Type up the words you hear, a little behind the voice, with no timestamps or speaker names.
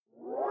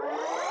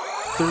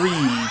3,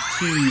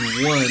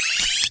 2, 1.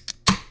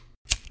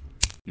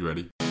 You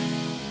ready?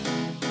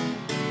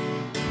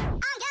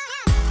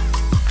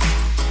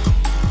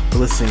 You're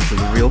listening to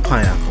the Real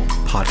Pineapple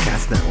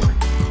Podcast Network.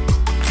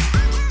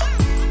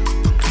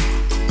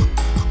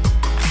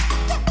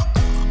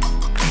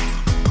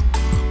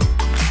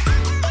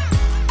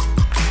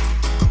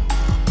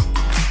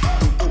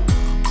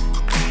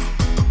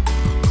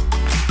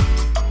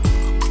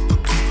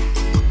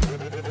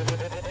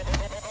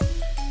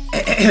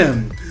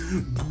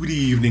 Good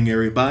evening,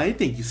 everybody.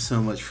 Thank you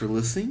so much for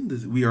listening.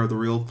 We are the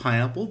Real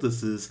Pineapple.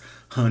 This is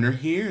Hunter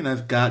here, and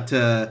I've got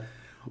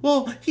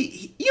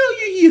he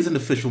is an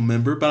official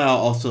member, but I'll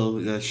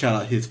also shout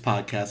out his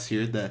podcast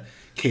here, the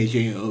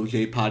KJ and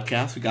OJ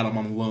podcast. We got him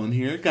on loan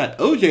here. Got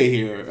OJ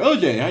here.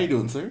 OJ, how you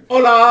doing, sir?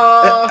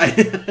 Hola.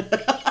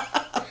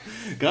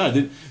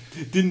 God,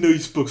 didn't know you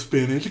spoke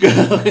Spanish.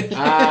 Más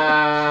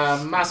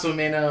o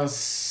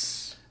menos.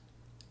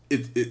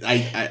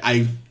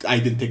 I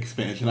didn't take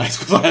Spanish in high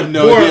school, so I have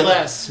no idea.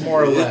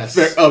 More or less.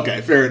 Fair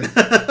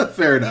enough.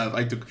 Fair enough.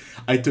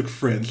 I took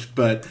French,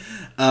 but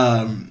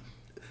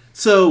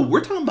so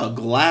we're talking about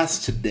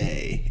Glass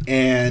today,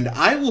 and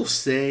I will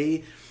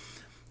say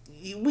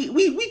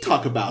we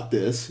talk about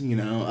this,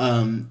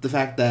 the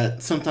fact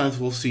that sometimes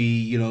we'll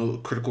see,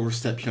 critical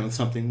reception on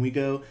something, we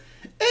go,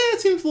 it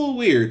seems a little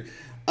weird.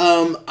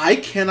 I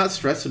cannot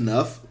stress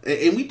enough,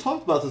 and we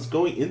talked about this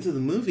going into the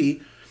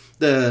movie.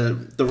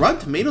 The Rotten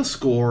Tomatoes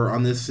score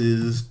on this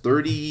is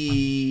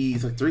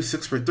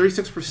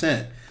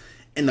 36%,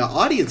 and the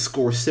audience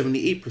score is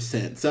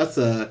 78%. So that's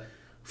a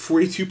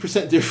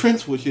 42%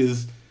 difference, which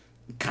is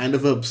kind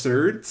of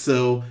absurd.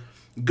 So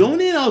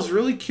going in, I was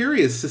really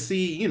curious to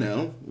see,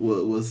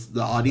 was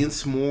the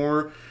audience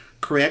more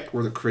correct?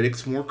 Were the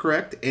critics more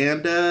correct?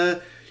 And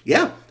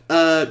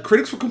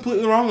critics were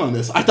completely wrong on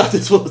this. I thought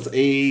this was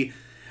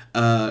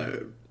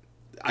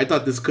I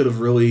thought this could have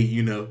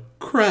really,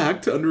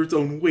 cracked under its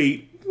own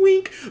weight.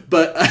 Wink.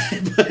 But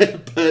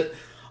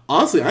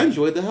honestly, I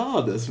enjoyed the hell out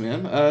of this,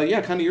 man.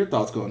 Kind of your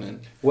thoughts going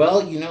in.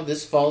 Well,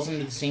 this falls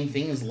into the same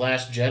thing as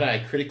Last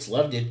Jedi. Critics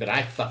loved it, but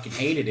I fucking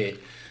hated it.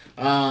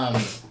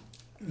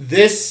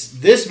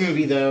 This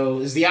movie, though,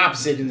 is the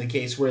opposite in the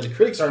case where the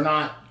critics are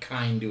not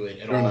kind to it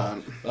at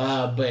all.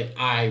 But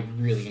I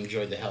really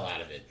enjoyed the hell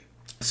out of it.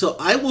 So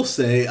I will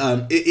say,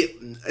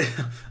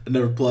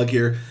 another plug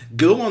here,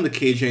 go on the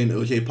KJ and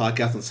OJ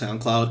podcast on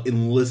SoundCloud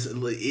and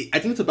listen. I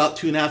think it's about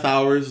 2.5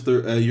 hours,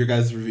 your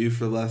guys' review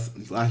for Last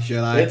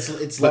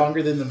Jedi. It's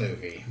longer than the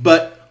movie.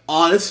 But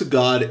honest to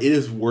God, it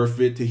is worth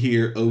it to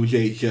hear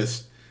OJ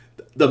just,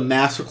 the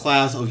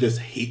masterclass of just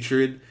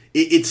hatred.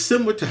 It's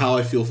similar to how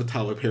I feel for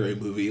Tyler Perry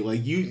movie.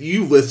 Like,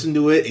 you listen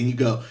to it and you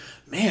go,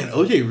 man,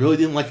 OJ really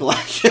didn't like The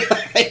Last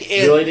Jedi.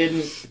 Really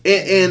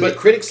didn't. But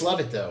critics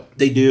love it, though.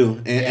 They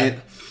do.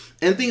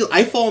 And the thing is,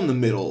 I fall in the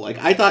middle. Like,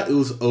 I thought it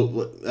was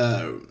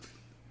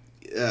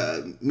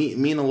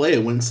me and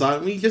Alea when saw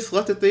it, we just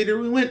left the theater.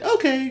 We went,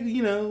 okay,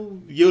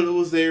 Yoda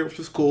was there, which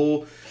was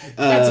cool.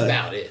 That's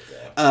about it,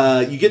 though.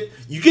 You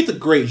get the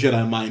great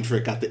Jedi mind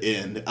trick at the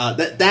end.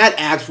 That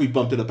actually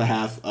bumped it up a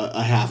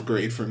half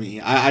grade for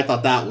me. I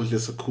thought that was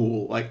just a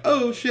cool, like,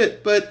 oh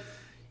shit. But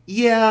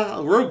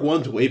yeah, Rogue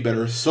One's way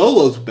better.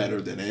 Solo's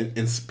better than it,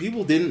 and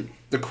people didn't.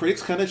 The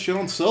critics kind of shit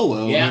on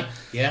Solo. Yeah.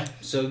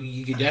 So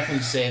you could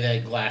definitely say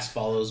that Glass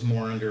follows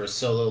more under a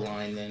Solo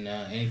line than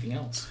anything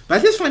else. But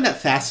I just find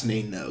that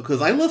fascinating, though,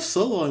 because I love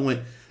Solo. I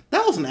went,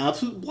 that was an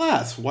absolute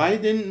blast. Why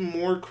didn't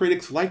more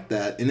critics like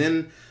that?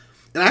 And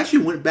I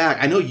actually went back.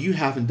 I know you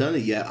haven't done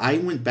it yet. I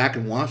went back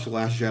and watched The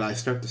Last Jedi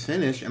start to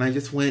finish, and I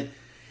just went,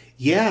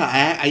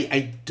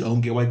 I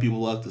don't get why people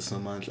love this so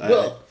much.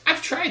 Well,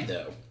 I've tried,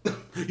 though.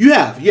 You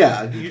have,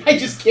 yeah. I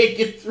just can't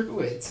get through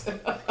it.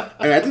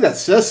 I think that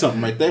says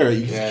something right there.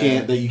 You just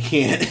can't. I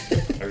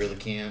really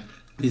can't.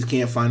 You just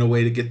can't find a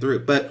way to get through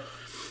it. But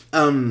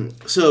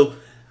so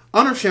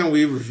on our channel,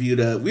 we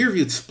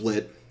reviewed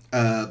Split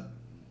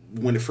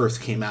when it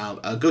first came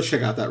out. Go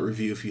check out that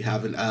review if you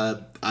haven't.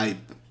 I'm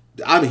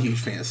a huge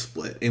fan of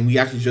Split, and we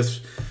actually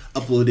just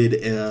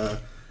uploaded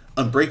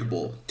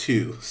Unbreakable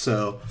 2.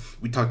 So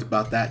we talked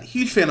about that.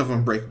 Huge fan of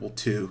Unbreakable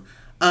 2.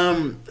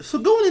 So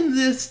going into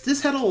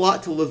this had a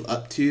lot to live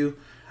up to.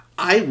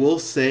 I will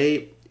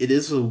say it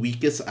is the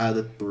weakest out of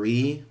the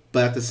three,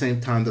 but at the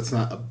same time, that's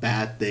not a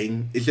bad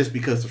thing. It's just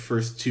because the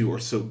first two are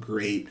so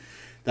great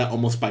that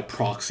almost by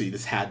proxy,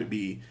 this had to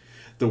be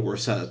the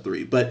worst out of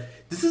three. But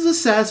this is a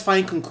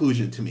satisfying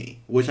conclusion to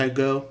me, which I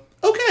go,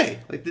 okay,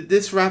 like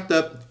this wrapped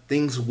up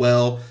things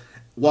well,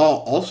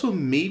 while also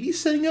maybe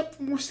setting up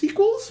for more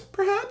sequels,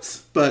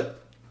 perhaps,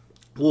 but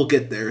we'll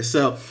get there.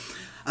 So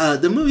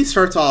the movie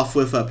starts off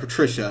with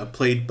Patricia,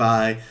 played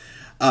by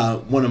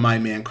one of my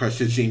man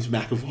crushes, James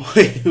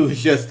McAvoy, who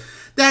is just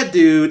that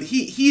dude.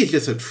 He is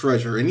just a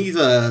treasure, and he's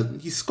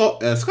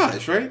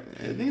Scottish, right?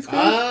 I think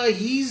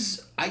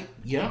he's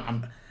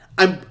I'm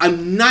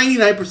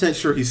 99%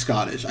 sure he's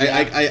Scottish.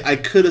 Yeah. I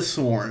could have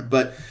sworn,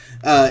 but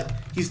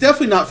he's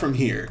definitely not from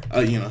here.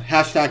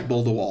 Hashtag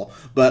build a wall.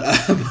 But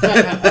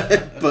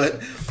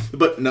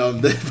no,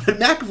 but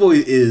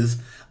McAvoy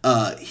is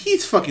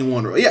He's fucking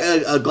wonderful.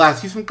 Yeah,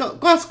 he's from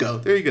Glasgow.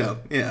 There you go.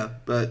 Yeah,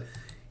 but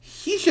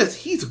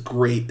he's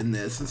great in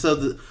this. And so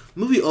the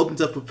movie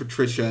opens up with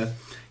Patricia.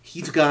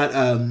 He's got,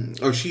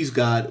 or she's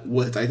got,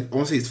 what, I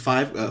want to say it's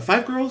five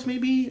girls,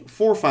 maybe?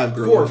 4 or 5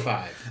 girls. 4 or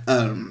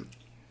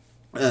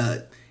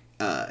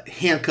 5.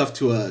 Handcuffed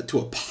to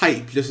a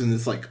pipe just in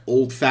this, like,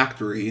 old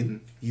factory. And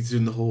he's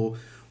doing the whole,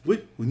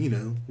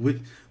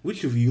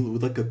 which of you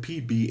would like a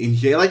PB in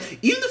jail? Like,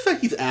 even the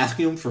fact he's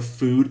asking him for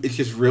food, it's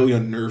just really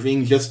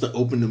unnerving just to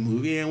open the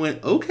movie. And I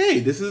went, okay,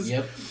 this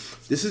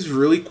is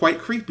really quite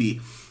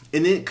creepy.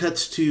 And then it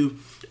cuts to,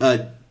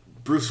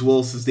 Bruce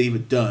Willis as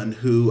David Dunn,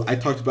 who I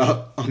talked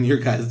about on your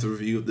guys'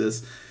 review of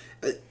this.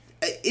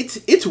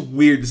 It's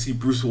weird to see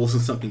Bruce Willis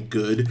in something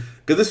good,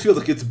 because this feels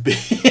like it's been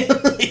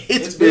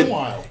it's been a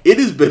while. It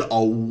has been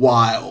a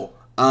while.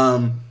 I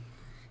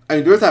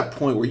mean, there was that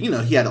point where,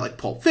 he had like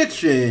Pulp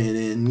Fiction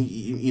and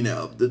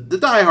the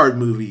Die Hard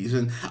movies,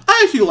 and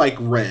I actually like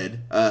Red,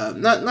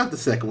 not the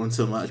second one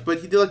so much, but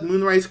he did like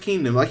Moonrise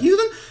Kingdom. Like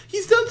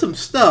he's done some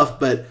stuff,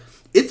 but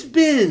it's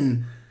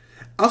been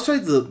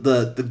outside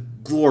the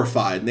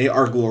glorified, and they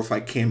are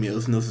glorified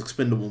cameos in those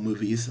Expendable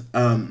movies.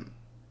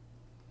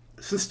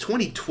 Since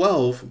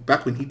 2012,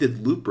 back when he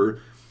did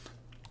Looper,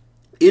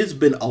 it's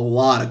been a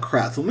lot of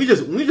crap. So let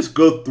me just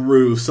go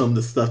through some of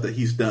the stuff that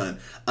he's done.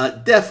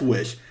 Death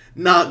Wish,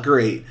 not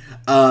great.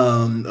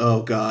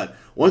 Oh god,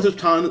 Once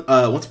Upon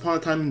a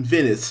Time in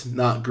Venice,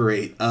 not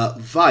great.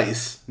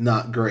 Vice,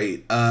 not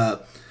great. A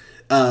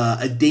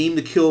Dame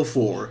to Kill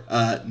For,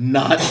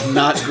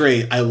 not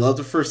great. I love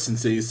the first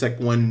Sensei, the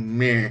second one,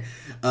 meh.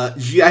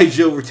 G.I.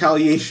 Joe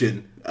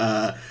Retaliation,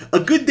 A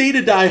Good Day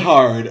to Die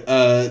Hard.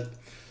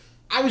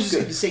 I was just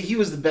going to say he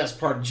was the best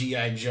part of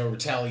G.I. Joe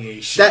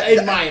Retaliation,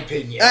 in my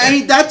opinion. I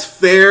mean, that's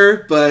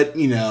fair, but,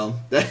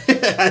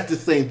 at the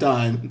same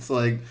time, it's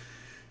like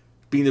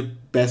being the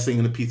best thing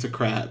in a piece of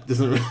crap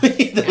doesn't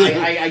really...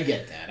 I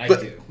get that. I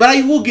do. But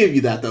I will give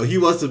you that, though. He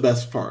was the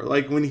best part.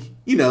 Like, when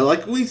he,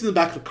 like, when he's in the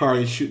back of the car and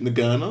he's shooting the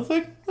gun, I was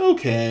like,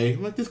 okay,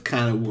 like, this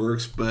kind of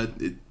works, but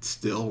it's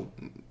still...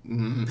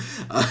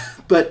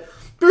 but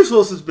Bruce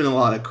Willis has been a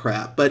lot of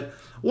crap. But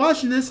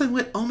watching this, I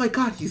went, oh my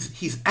god,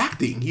 he's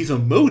acting. He's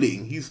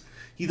emoting.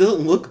 He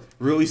doesn't look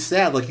really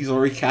sad, like he's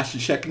already cashed a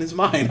check in his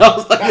mind. I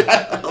was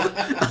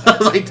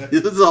like,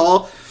 this is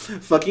all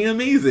fucking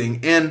amazing.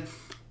 And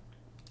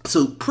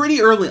so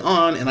pretty early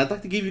on, and I'd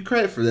like to give you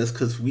credit for this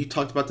because we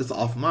talked about this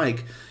off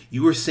mic,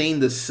 you were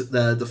saying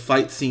the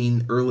fight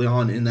scene early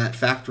on in that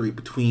factory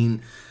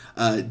between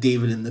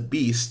David and the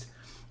Beast.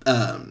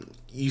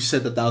 You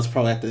said that was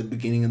probably at the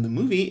beginning of the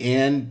movie,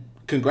 and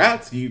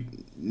congrats, you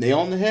nail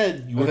on the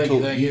head. You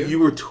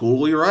were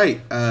totally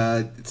right.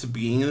 It's the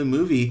beginning of the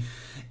movie,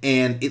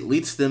 and it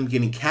leads to them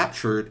getting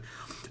captured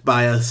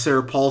by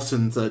Sarah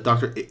Paulson's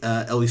Dr.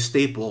 Ellie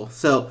Staple.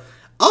 So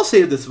I'll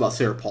say this about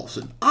Sarah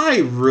Paulson. I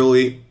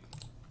really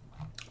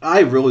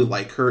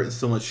like her in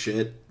so much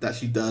shit that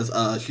she does.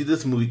 She did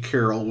this movie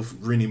Carol with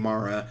Rooney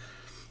Mara,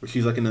 where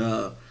she's like in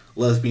a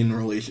lesbian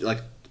relation,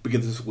 like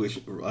begins this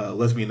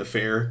lesbian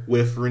affair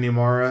with Rooney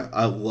Mara.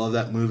 I love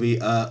that movie.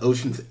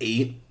 Ocean's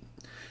 8,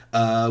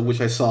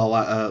 which I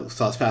saw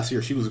this past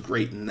year. She was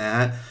great in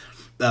that.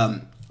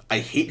 I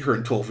hate her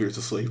in 12 Years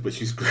a Slave, but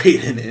she's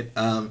great in it.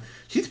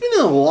 She's been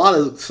in a lot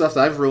of stuff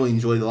that I've really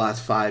enjoyed the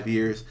last 5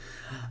 years.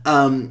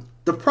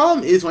 The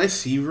problem is when I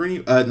see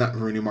when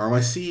I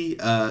see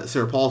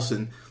Sarah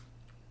Paulson,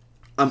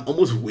 I'm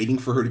almost waiting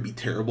for her to be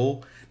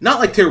terrible. Not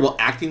like terrible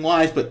acting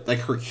wise, but like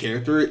her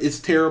character is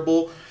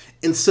terrible.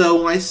 And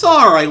so when I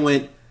saw her, I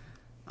went,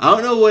 I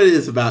don't know what it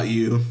is about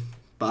you,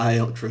 but I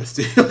don't trust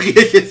you.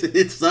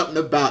 It's something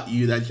about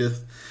you that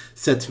just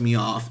sets me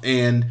off.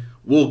 And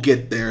we'll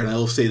get there, and I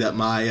will say that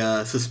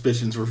my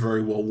suspicions were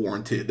very well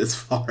warranted as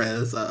far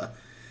as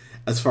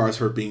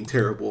her being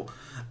terrible.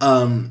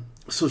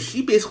 So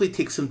she basically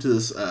takes him to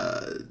this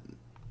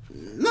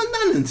not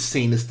an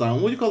insane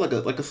asylum. What do you call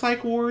it? Like a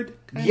psych ward?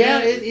 Yeah,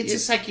 it's a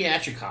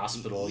psychiatric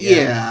hospital.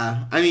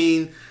 Yeah. I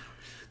mean,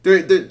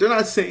 they're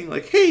not saying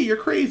like, hey, you're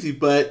crazy,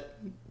 but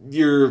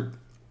you're,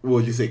 what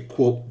would you say,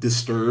 quote,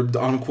 disturbed,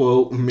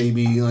 unquote,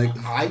 maybe like.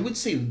 I would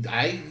say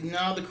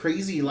the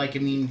crazy, like, I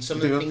mean, some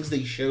of the things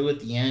they show at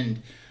the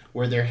end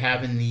where they're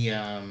having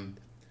the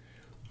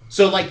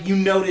so, like, you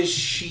notice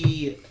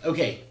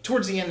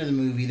towards the end of the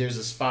movie, there's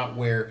a spot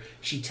where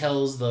she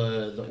tells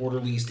the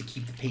orderlies to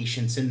keep the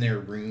patients in their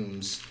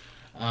rooms.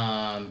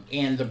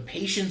 And the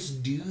patients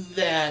do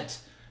that.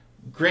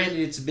 Granted,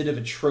 it's a bit of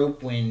a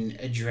trope when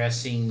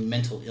addressing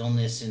mental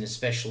illness, and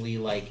especially,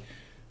 like,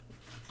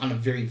 on a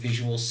very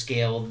visual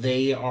scale.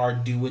 They are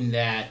doing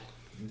that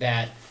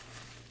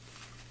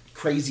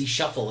crazy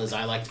shuffle, as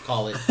I like to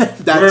call it,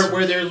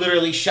 where they're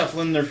literally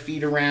shuffling their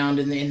feet around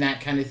and that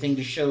kind of thing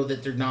to show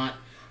that they're not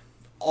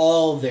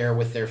all there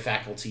with their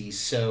faculties.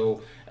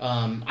 So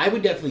I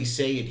would definitely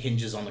say it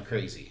hinges on the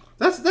crazy.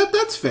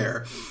 That's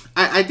fair.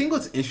 I think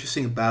what's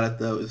interesting about it,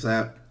 though, is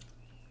that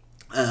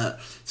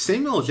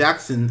Samuel L.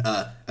 Jackson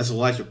as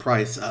Elijah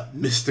Price,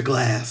 Mr.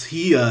 Glass,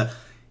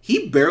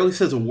 he barely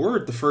says a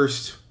word the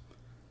first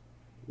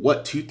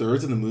 2/3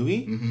 of the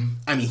movie. Mm-hmm.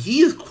 I mean,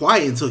 he is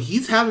quiet, and so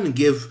he's having to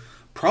give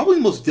probably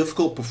the most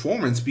difficult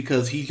performance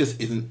because he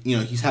just isn't,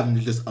 he's having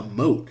to just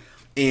emote.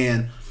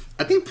 And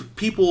I think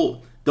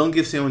people don't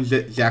give Samuel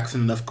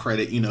Jackson enough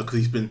credit, because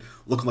he's been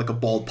looking like a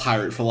bald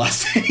pirate for the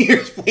last 10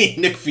 years playing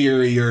Nick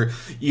Fury, or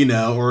he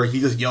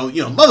just yelled,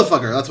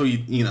 motherfucker. That's what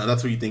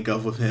that's what you think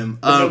of with him.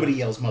 But nobody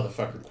yells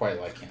motherfucker quite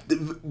like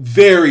him.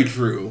 Very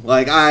true.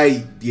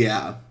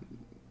 That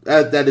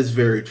is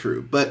very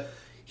true. But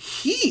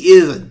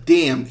he's a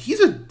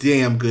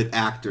damn good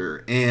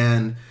actor,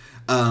 and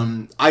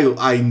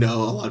I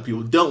know a lot of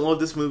people don't love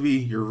this movie.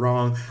 You're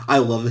wrong. I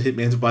love The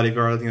Hitman's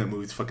Bodyguard. I think that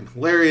movie's fucking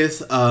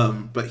hilarious.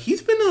 But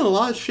he's been in a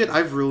lot of shit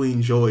I've really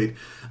enjoyed,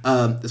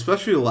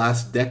 especially the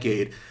last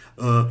decade.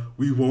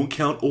 We won't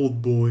count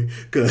Old Boy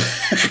because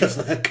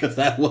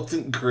that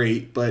wasn't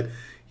great, but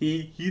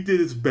he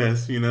did his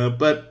best,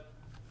 But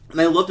and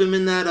I loved him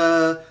in that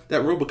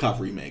RoboCop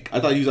remake. I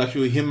thought he was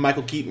actually, him and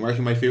Michael Keaton were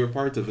actually my favorite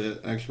parts of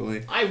it,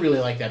 actually. I really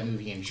like that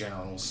movie in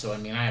general, so I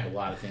have a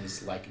lot of things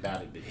to like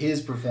about it, but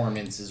his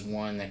performance is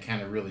one that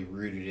kind of really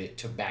rooted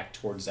it back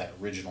towards that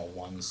original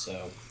one,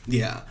 so...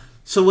 Yeah.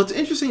 So what's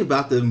interesting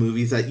about the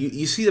movie is that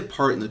you see the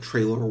part in the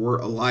trailer where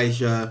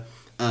Elijah,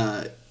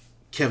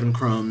 Kevin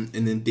Crumb,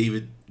 and then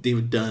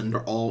David Dunn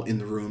are all in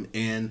the room,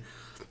 and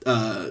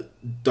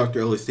Dr.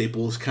 Ellie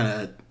Staples kind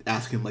of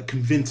asking,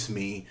 convince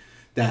me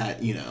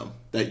that,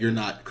 that you're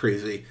not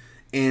crazy.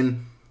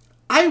 And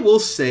I will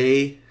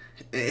say,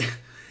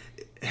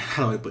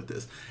 how do I put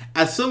this?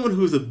 As someone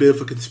who's a bit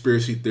of a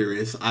conspiracy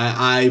theorist,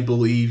 I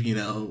believe,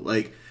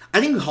 I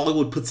think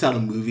Hollywood puts out a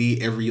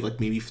movie every,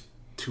 maybe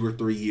 2 or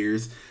 3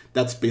 years.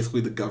 That's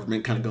basically the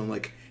government kind of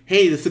going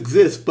hey, this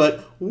exists,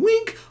 but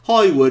wink,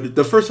 Hollywood.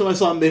 The first time I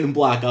saw Men in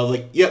Black, I was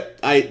like, yep,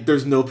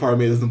 there's no part of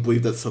me that doesn't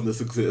believe that some of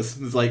this exists.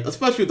 It's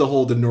especially the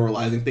whole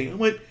deneuralizing thing. I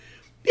went,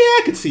 yeah,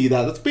 I can see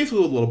that. That's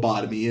basically what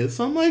lobotomy is.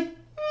 So I'm like,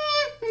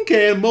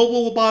 okay,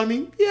 mobile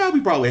lobotomy? Yeah,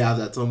 we probably have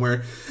that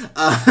somewhere.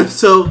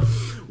 So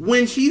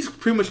when she's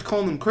pretty much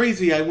calling them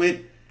crazy, I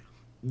went,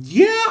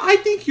 yeah, I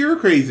think you're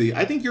crazy.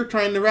 I think you're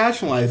trying to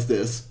rationalize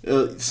this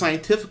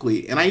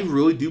scientifically. And I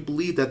really do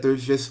believe that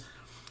there's just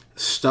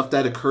stuff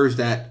that occurs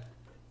that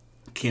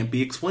can't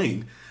be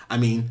explained. I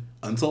mean,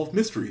 Unsolved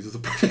Mysteries is a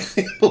perfect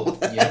example of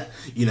that.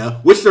 Yeah.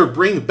 Which they're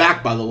bringing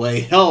back, by the way.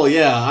 Hell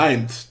yeah,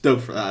 I'm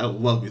stoked for that. I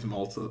love these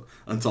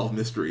Unsolved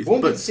Mysteries.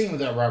 Won't be seen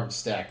without Robert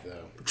Stack,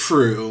 though.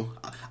 True.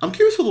 I'm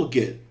curious what we'll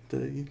get.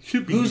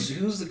 Should be.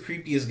 Who's the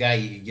creepiest guy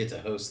you could get to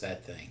host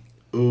that thing?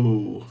 I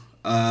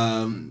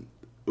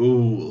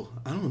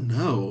don't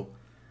know.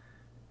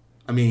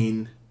 I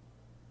mean,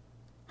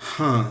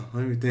 let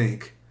me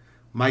think.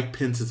 Mike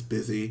Pence is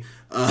busy.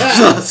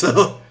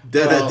 Well,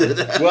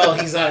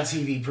 he's not a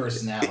TV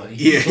personality.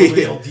 He's a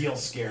real deal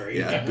scary.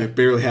 Yeah,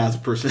 barely has a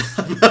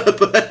personality.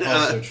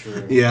 Also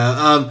true.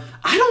 Yeah,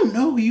 I don't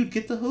know who you'd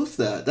get to host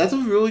that. That's a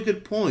really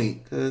good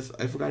point, because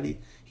I forgot he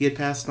had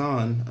passed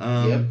on.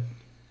 Yep.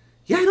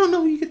 Yeah, I don't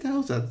know who you get to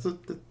host that.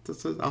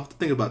 I'll have to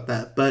think about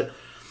that. But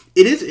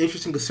it is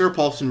interesting because Sarah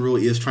Paulson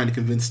really is trying to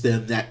convince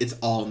them that it's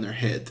all in their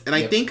heads. And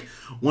I think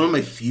one of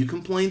my few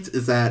complaints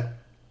is that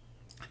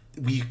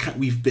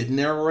we've been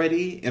there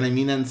already, and I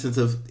mean that in the sense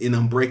of in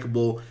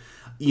Unbreakable,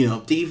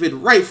 David,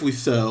 rightfully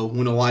so,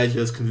 when Elijah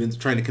is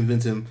trying to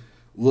convince him,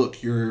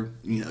 look, you're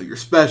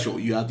special,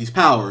 you have these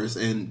powers,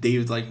 and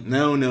David's like,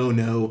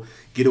 no,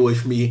 get away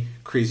from me,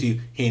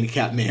 crazy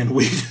handicapped man,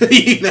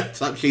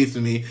 stop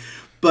chasing me.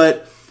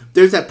 But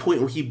there's that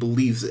point where he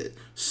believes it.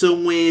 So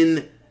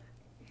when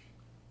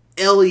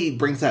Ellie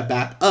brings that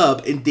back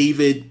up, and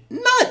David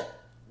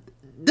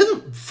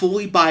doesn't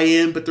fully buy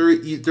in, but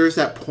there's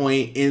that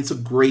point, and it's a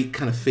great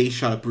kind of face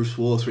shot of Bruce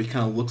Willis where he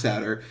kind of looks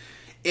at her,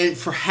 and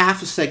for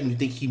half a second you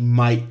think he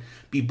might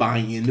be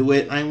buying into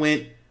it, and I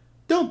went,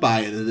 don't buy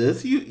into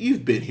this.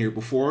 You've been here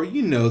before.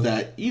 You know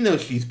that. You know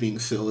she's being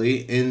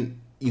silly, and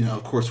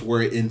of course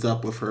where it ends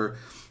up with her,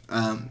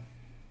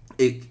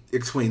 it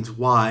explains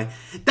why.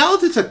 That was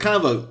just a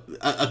kind of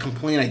a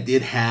complaint I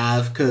did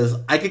have, because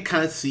I could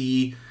kind of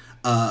see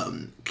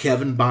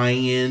Kevin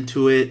buying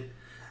into it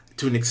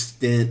to an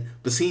extent,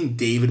 but seeing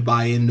David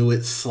buy into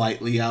it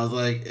slightly, I was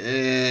like,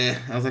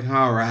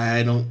 all right,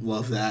 I don't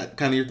love that.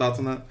 Kind of your thoughts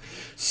on that?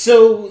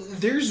 So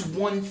there's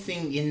one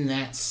thing in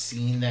that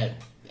scene that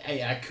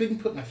I couldn't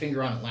put my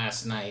finger on it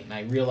last night, and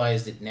I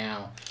realized it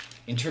now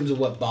in terms of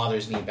what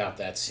bothers me about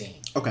that scene.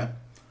 Okay.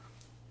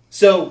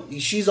 So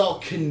she's all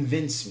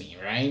convince me,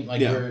 right?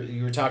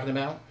 You were talking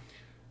about.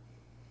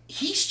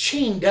 He's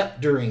chained up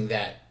during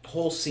that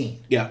whole scene.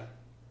 Yeah.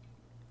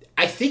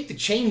 I think the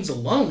chains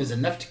alone is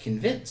enough to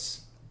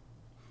convince.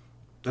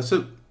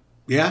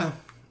 Yeah,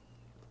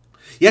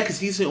 because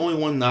he's the only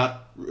one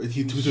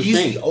he's restrained.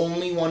 He's the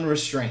only one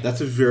restrained.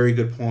 That's a very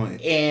good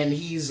point. And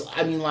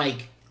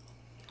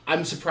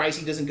I'm surprised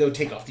he doesn't go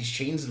take off these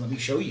chains and let me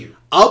show you.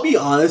 I'll be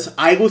honest,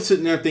 I was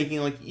sitting there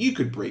thinking, you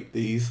could break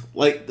these.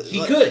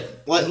 He could.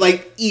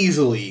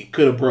 Easily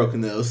could have broken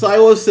those. So I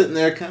was sitting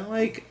there kind of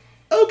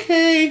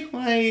okay,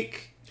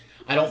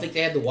 I don't think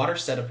they had the water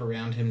set up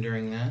around him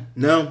during that.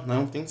 No, I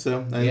don't think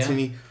so. I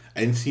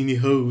I didn't see any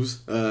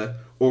hoes,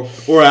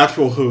 or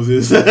actual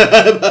hoses.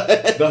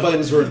 The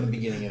hose were in the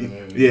beginning of the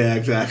movie. Yeah,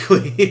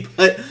 exactly.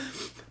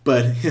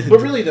 but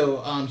really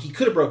though, he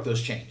could have broke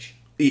those chains.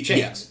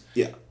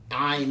 Yeah.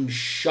 I'm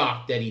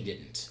shocked that he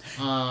didn't,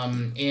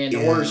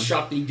 or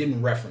shocked that he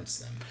didn't reference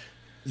them.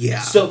 Yeah.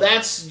 So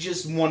that's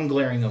just one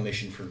glaring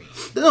omission for me.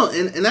 No,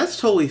 and that's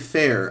totally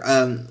fair.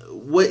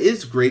 What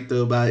is great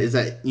though about it is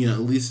that at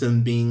least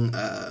them being,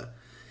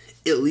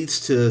 it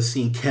leads to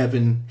seeing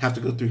Kevin have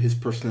to go through his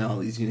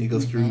personalities. He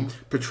goes through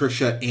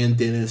Patricia and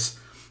Dennis.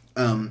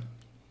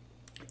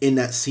 In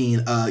that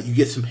scene, you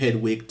get some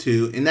Hedwig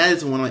too, and that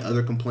is one of my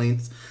other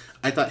complaints.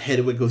 I thought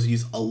Hedwig was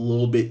used a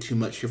little bit too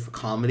much here for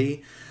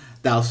comedy.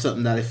 That was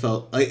something that I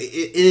felt like,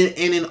 and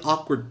in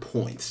awkward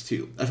points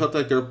too. I felt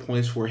like there were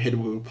points where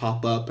Hedwig would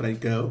pop up, and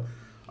I'd go,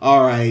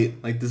 "All right,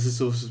 like this is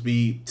supposed to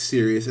be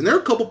serious." And there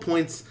were a couple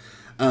points.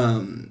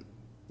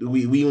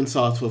 We even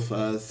saw it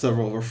with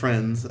several of our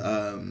friends.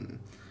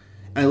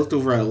 I looked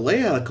over at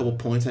Leia at a couple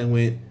points. And I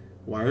went,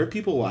 "Why are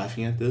people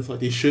laughing at this?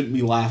 Like they shouldn't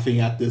be laughing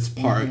at this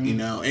part,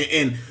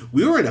 And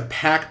we were in a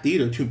packed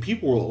theater too.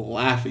 People were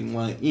laughing,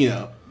 well,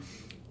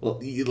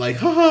 like,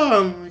 haha.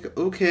 I'm like,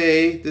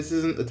 okay, this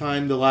isn't the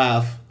time to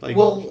laugh. Like,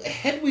 well,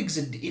 Hedwig's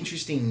an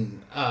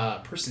interesting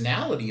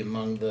personality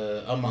among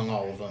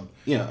all of them.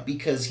 Yeah,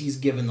 because he's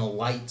given the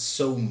light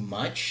so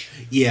much.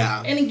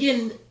 Yeah, and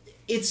again,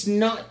 it's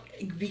not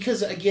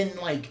because again,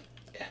 like,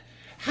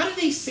 how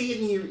do they say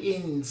it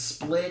in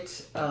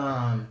Split?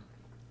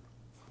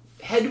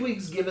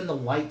 Hedwig's given the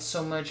light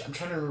so much. I'm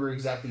trying to remember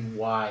exactly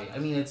why. I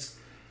mean, it's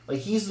like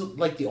he's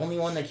like the only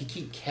one that can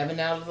keep Kevin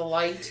out of the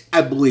light.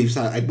 I believe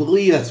so. I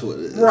believe that's what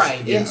it is.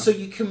 Right, yeah. And so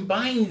you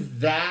combine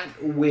that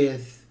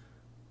with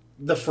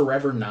the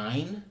Forever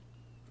 9.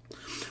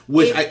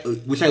 Which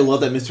I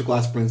love that Mr.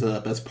 Glass brings it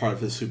up as part of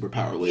his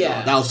superpower later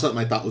on. That was something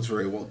I thought was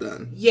very well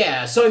done.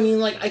 Yeah, so I mean,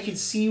 like, I could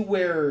see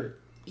where,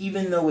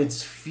 even though it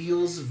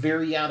feels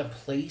very out of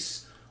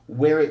place,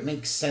 where it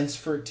makes sense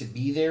for it to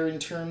be there in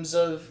terms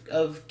of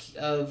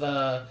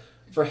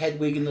for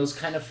Hedwig and those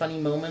kind of funny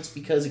moments,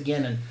 because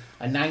again,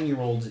 a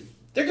 9-year-old,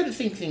 they're going to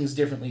think things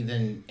differently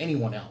than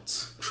anyone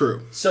else.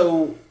 True.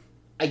 So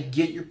I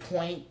get your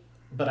point,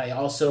 but I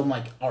also am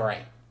like, all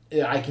right,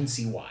 I can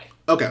see why.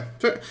 Okay,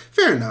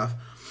 fair enough.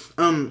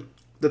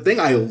 The thing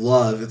I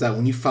love is that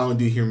when you finally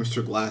do hear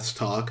Mr. Glass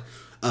talk,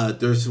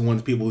 there's one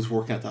of the people who's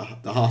working at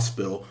the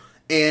hospital,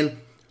 and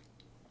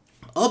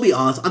I'll be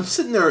honest, I'm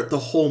sitting there the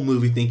whole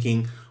movie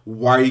thinking,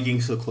 why are you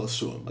getting so close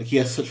to him? Like, he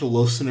has such a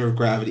low center of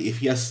gravity. If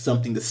he has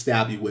something to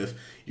stab you with,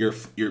 you're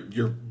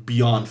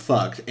beyond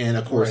fucked. And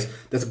of course,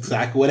 That's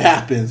exactly what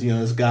happens.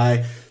 This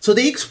guy. So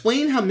they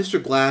explain how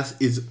Mr. Glass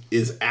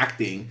is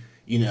acting.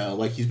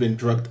 Like he's been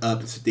drugged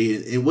up and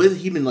sedated. And was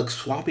he been like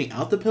swapping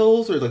out the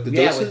pills or like the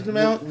doses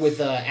amount with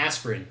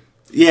aspirin?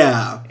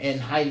 Yeah. And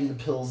hiding the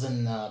pills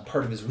in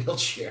part of his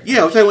wheelchair.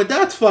 Yeah, which I went,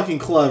 that's fucking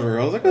clever.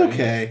 I was like,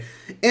 okay.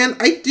 And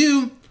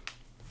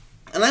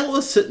I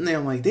was sitting there,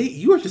 I'm like,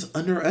 you are just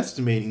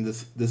underestimating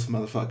this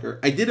motherfucker.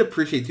 I did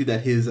appreciate too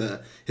that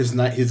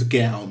his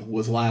gown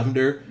was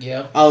lavender.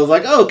 Yeah. I was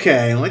like,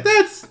 okay. I'm like,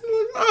 that's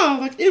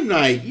like M.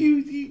 Night,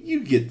 you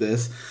get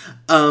this.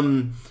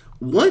 One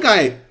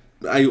guy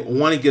I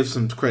want to give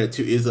some credit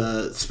to is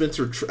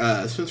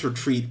Spencer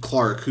Treat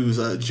Clark, who's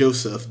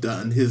Joseph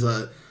Dunn, his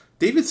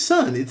David's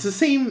son. It's the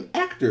same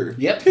actor.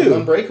 Yep, too.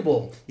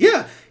 Unbreakable.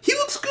 Yeah, he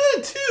looks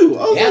good too.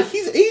 I was like,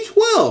 he's aged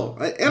well,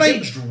 and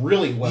aged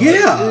really well.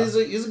 Yeah,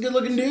 he's a good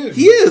looking dude.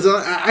 He is.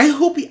 I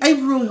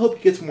really hope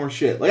he gets more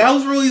shit. Like, I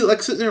was really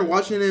like sitting there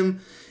watching him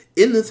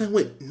in this. I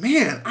went,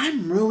 man,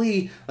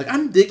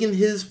 I'm digging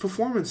his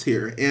performance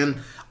here, and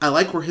I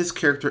like where his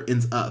character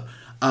ends up.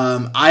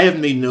 I have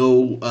made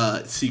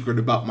no secret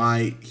about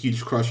my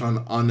huge crush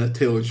on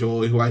Taylor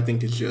Joy, who I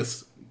think is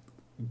just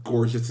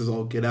gorgeous as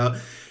all get out.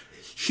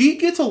 She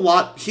gets a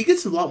lot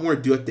more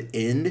to do at the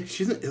end.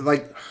 She's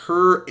like,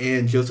 her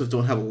and Joseph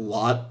don't have a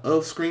lot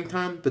of screen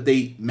time, but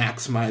they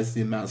maximize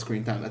the amount of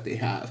screen time that they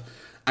have.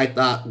 I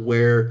thought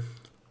where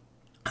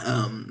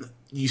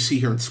you see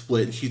her in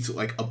Split, and she's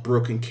like a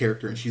broken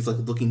character, and she's like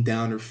looking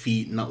down her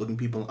feet and not looking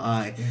people in the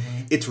eye.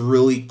 Mm-hmm. It's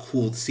really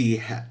cool to see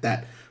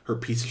that her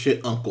piece of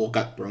shit uncle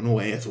got thrown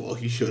away, as well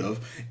he should have,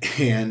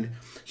 and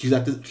she's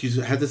had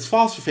this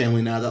foster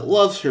family now that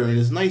loves her and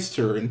is nice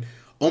to her, and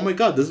oh my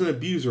god, doesn't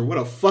abuse her. What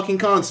a fucking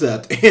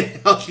concept.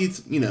 And how she's,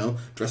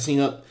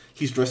 dressing up.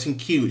 She's dressing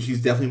cute. She's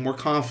definitely more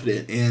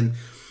confident. And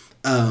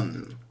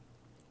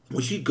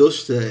when she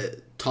goes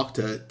to talk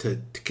to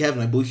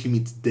Kevin, I believe she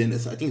meets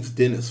Dennis. I think it's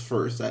Dennis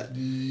first. I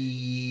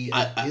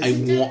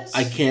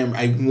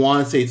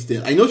want to say it's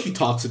Dennis. I know she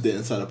talks to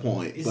Dennis at a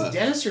point. Is it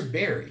Dennis or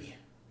Barry?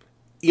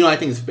 I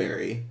think it's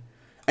Barry.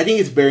 I think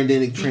it's Barry, and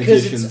then it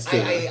transitions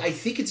to... I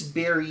think it's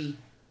Barry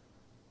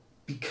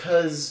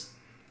because...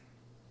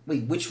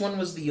 Wait, which one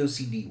was the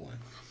OCD one?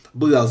 I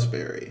believe that was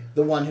Barry.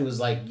 The one who was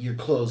like, your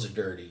clothes are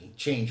dirty,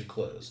 change your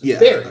clothes. It's yeah,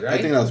 Barry, right? I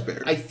think that was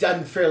Barry.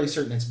 I'm fairly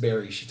certain it's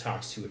Barry she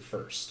talks to at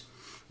first.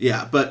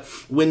 Yeah, but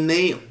when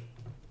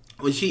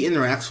she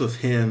interacts with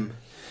him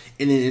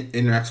and then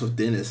interacts with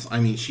Dennis, I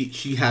mean,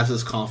 she has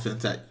this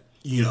confidence that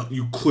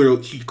he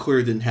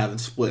clearly didn't have in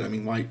Split. I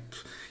mean, why,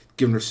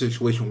 given her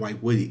situation, why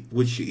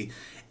would she?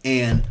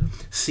 And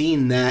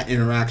seeing that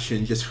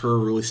interaction, just her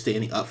really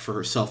standing up for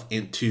herself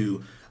and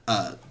to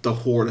the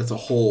Horde as a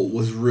whole,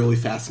 was really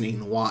fascinating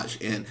to watch.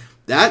 And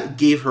that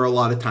gave her a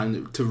lot of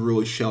time to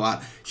really show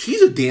out.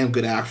 She's a damn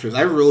good actress.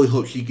 I really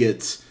hope she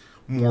gets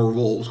more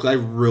roles, because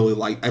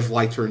I've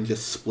liked her in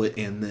just Split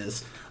and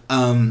this.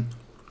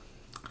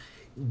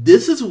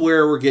 This is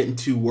where we're getting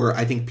to where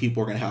I think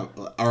people are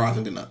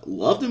either gonna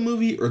love the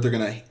movie, or they're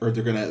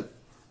gonna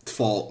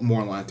fall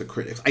more in line with the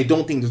critics. I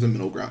don't think there's a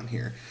middle ground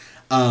here.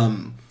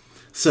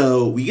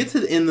 So we get to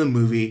the end of the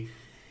movie,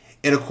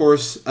 and of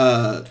course,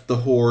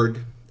 the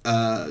Horde,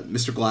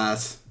 Mr.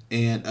 Glass,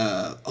 and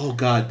oh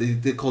god,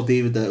 they call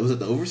David was it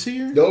the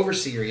Overseer? The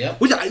Overseer, yep.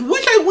 Which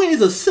I went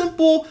is a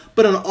simple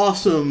but an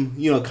awesome,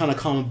 kind of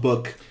comic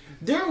book.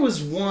 There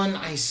was one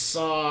I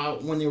saw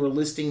when they were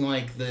listing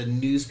like the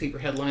newspaper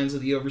headlines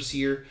of the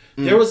Overseer.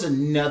 There was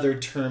another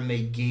term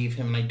they gave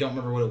him, and I don't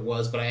remember what it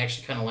was, but I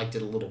actually kind of liked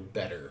it a little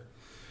better.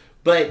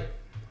 But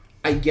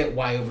I get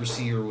why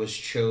Overseer was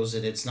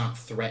chosen. It's not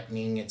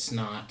threatening. It's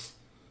not,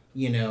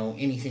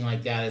 anything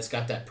like that. It's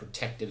got that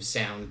protective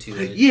sound to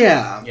it.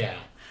 Yeah. Yeah.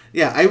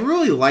 Yeah, I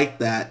really like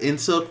that. And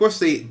so, of course,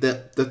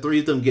 the three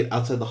of them get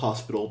outside the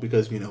hospital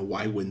because,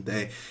 why wouldn't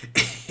they?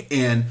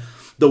 And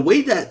the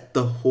way that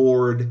the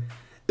Horde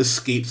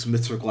escapes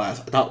Mr. Glass,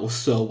 I thought was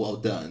so well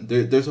done.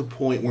 There's a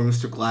point where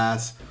Mr.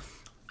 Glass,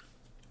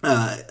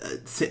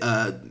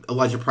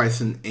 Elijah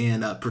Price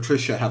and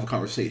Patricia have a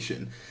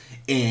conversation.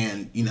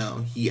 And,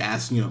 he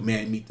asks,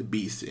 may I meet the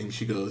Beast? And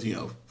she goes,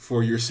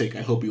 for your sake,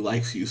 I hope he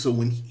likes you. So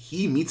when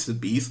he meets the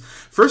Beast,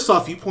 first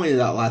off, you pointed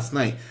out last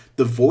night,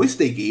 the voice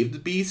they gave the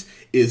Beast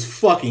is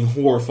fucking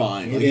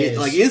horrifying.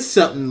 It's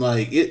something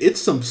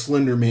it's some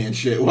Slender Man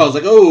shit. Where I was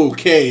like, oh,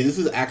 okay, this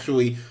is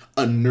actually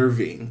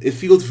unnerving. It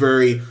feels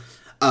very,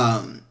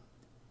 it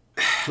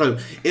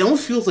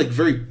almost feels like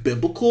very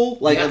biblical.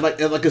 Like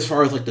as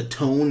far as like the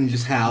tone and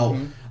just how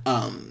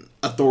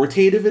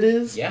authoritative it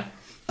is. Yeah.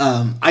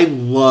 I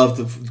love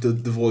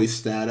the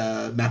voice that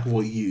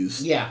McAvoy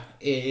used. Yeah,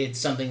 it's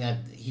something that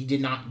he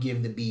did not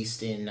give the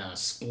Beast in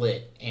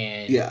Split,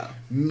 and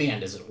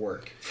man, does it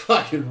work!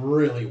 Fuck, it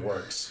really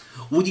works.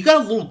 Well, you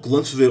got a little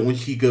glimpse of it when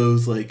he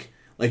goes like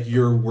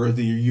you're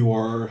worthy, you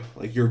are,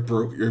 like you're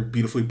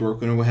beautifully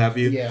broken, or what have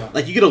you. Yeah,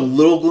 like you get a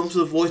little glimpse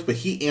of the voice, but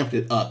he amped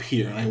it up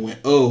here, and I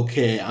went,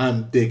 okay,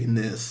 I'm digging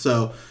this.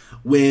 So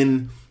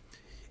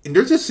and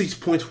there's just these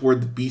points where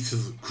the Beast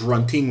is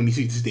grunting when he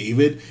sees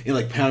David and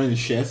like pounding his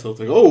chest. So it's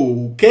like,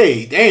 oh,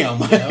 okay, damn.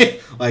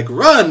 Yep. Like,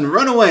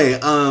 run away.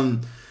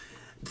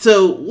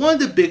 So one of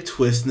the big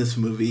twists in this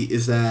movie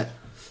is that,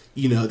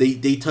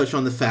 they touch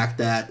on the fact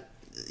that,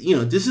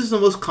 this is the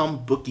most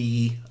comic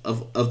booky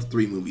of the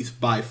three movies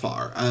by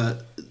far.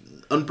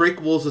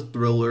 Unbreakable is a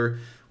thriller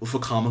with a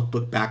comic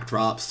book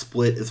backdrop.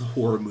 Split is a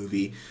horror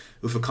movie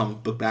with a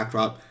comic book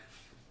backdrop.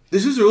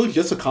 This is really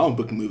just a comic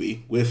book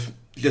movie with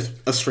just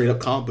a straight up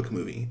comic book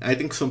movie. I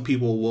think some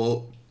people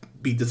will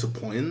be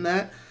disappointed in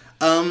that.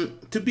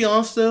 To be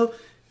honest though,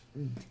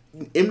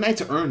 M.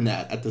 Night's earned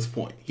that at this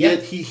point.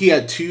 He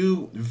had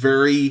two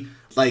very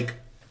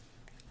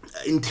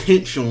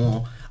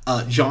intentional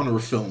genre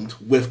filmed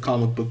with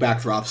comic book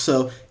backdrops.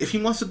 So if he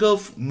wants to go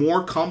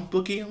more comic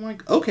booky, I'm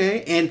like,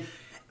 okay. And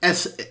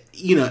as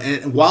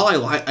and while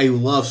I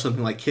love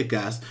something like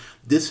Kick-Ass,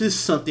 this is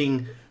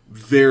something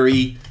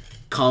very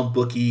comic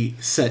booky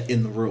set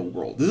in the real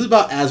world. This is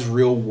about as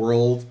real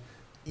world,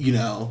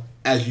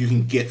 as you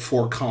can get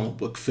for a comic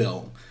book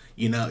film.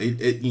 You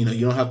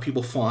don't have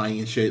people flying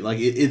and shit. Like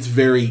it's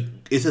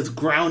as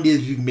grounded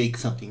as you can make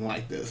something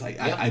like this.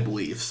 I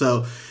believe.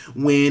 So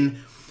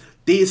when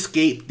they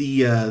escape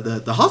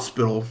the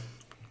hospital,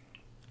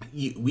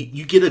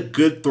 you get a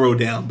good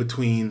throwdown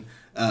between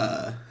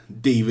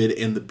David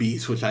and the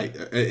Beast,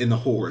 and the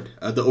Horde,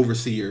 the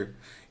Overseer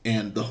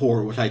and the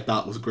Horde, which I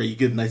thought was great. You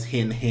get a nice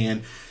hand to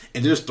hand.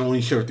 And they're just throwing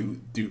each other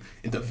through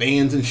into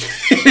vans and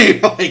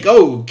shit. Like,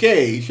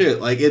 okay, shit.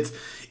 Like,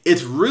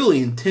 it's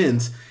really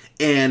intense.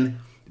 And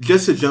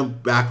just to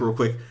jump back real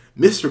quick,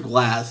 Mr.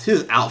 Glass,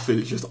 his outfit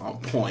is just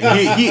on point.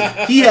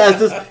 He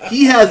has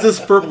this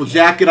purple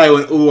jacket. I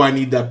went, oh, I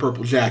need that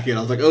purple jacket.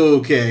 I was like, oh,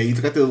 okay. He's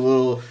got the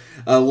little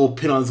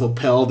pin on his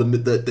lapel, the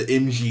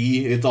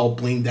MG. It's all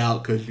blinged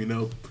out because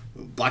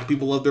black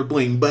people love their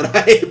bling. But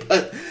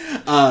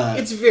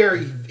it's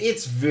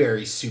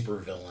very super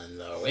villain.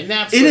 And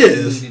that's what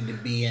it needed to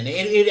be. And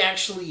it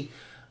actually,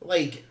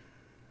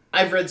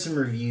 I've read some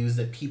reviews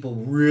that people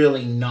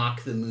really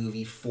knock the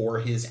movie for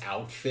his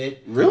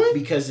outfit. Really?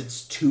 Because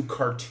it's too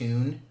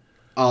cartoon.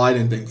 Oh, I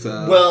didn't think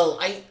so. Well,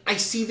 I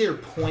see their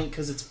point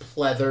because it's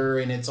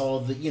pleather and it's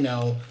all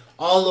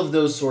all of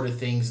those sort of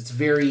things. It's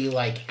very,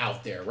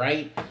 out there,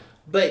 right?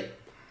 But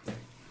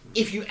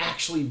if you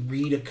actually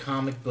read a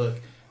comic book,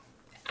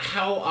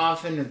 how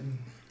often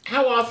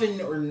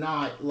or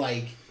not,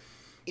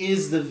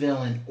 is the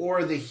villain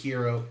or the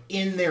hero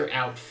in their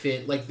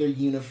outfit, their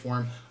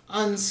uniform,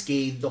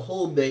 unscathed the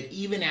whole bit,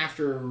 even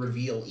after a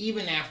reveal,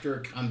 even after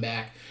a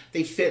comeback.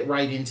 They fit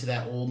right into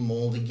that old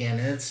mold again.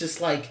 And it's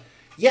just like,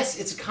 yes,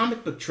 it's a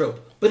comic book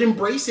trope, but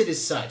embrace it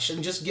as such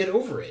and just get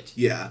over it.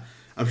 Yeah.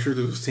 I'm sure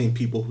there's the same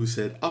people who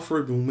said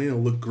Alfred Molina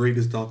looked great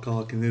as Doc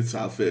Ock in this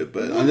outfit,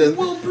 but...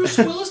 Well, Bruce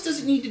Willis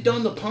doesn't need to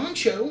don the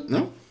poncho.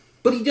 No.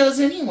 But he does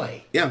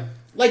anyway. Yeah.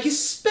 Like,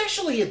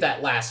 especially at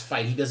that last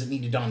fight, he doesn't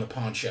need to don the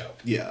poncho.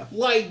 Yeah.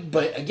 Like,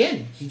 but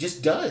again, he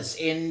just does.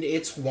 And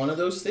it's one of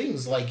those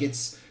things. Like,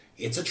 it's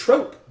a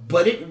trope,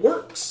 but it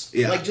works.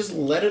 Yeah. Like, just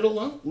let it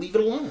alone. Leave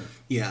it alone.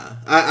 Yeah,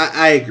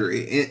 I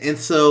agree. And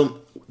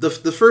so, the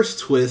first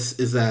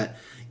twist is that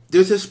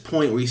there's this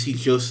point where you see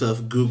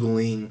Joseph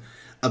Googling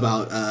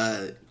about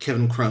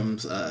Kevin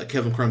Crumb's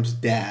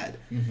dad.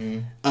 Mm-hmm.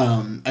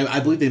 I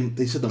believe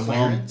they said the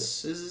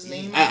Clarence is his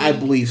name. I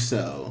believe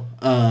so.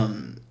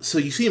 So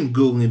you see him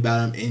Googling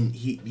about him, and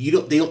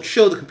they don't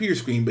show the computer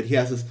screen, but he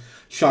has this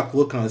shocked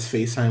look on his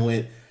face. And I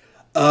went,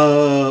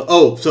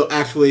 so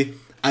actually,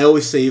 I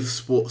always save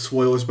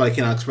spoilers, but I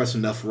cannot express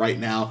enough right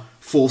now.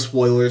 Full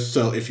spoilers.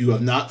 So if you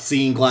have not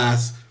seen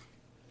Glass,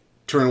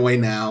 turn away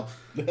now.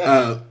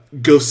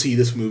 Go see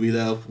this movie,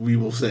 though, we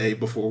will say,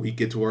 before we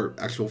get to our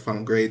actual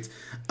final grades.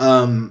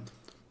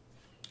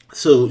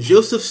 So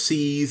Joseph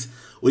sees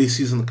what he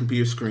sees on the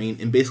computer screen,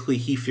 and basically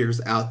he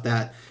figures out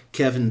that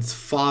Kevin's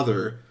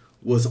father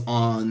was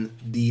on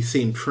the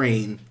same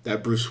train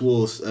that Bruce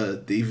Willis,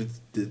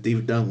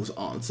 David Dunn was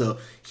on. So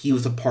he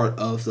was a part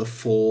of the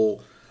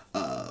full,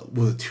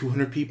 was it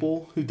 200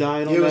 people who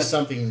died on that? It was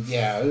something,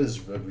 yeah, it was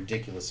a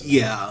ridiculous amount.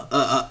 Yeah,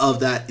 of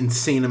that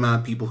insane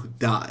amount of people who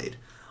died.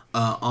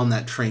 On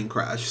that train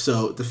crash.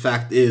 So the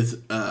fact is,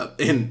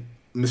 and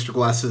Mr.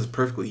 Glass says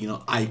perfectly,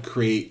 I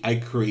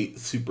create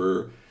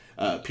super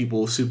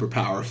people with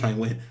superpowers. And I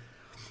went,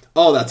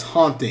 oh, that's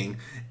haunting.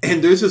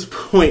 And there's this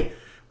point,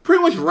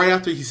 pretty much right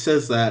after he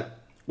says that,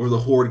 where the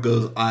Horde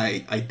goes,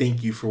 I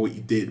thank you for what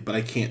you did, but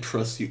I can't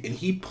trust you. And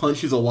he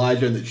punches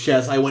Elijah in the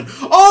chest. I went,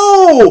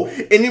 oh!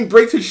 And then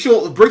breaks his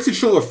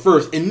shoulder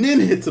first, and then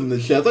hits him in the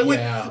chest. I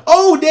went,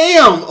 oh,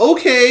 damn,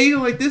 okay,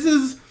 like this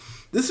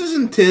is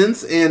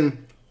intense. And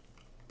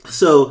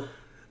so,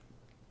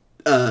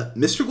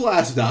 Mr.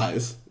 Glass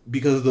dies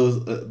because of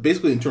those,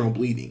 basically internal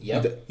bleeding.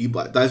 Yep. He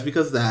dies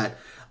because of that.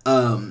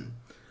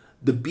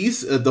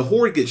 The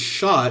Horde gets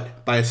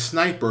shot by a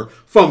sniper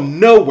from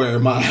nowhere,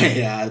 might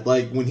I add.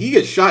 Like, when he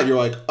gets shot, you're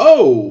like,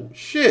 oh,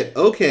 shit,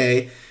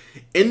 okay.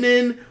 And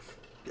then,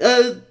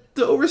 the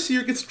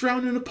Overseer gets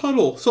drowned in a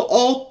puddle. So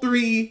all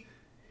 3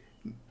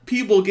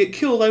 people get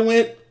killed. I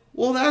went,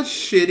 well, that's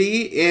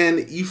shitty.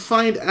 And you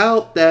find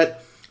out that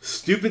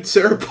stupid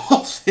Sarah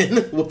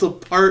Paulson was a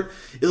part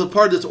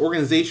of this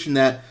organization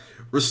that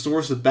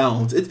restores the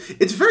balance.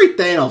 It's very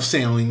Thanos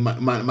sounding,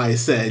 might I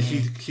said.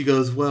 She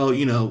goes, well,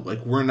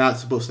 like, we're not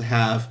supposed to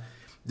have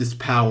this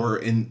power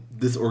in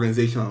this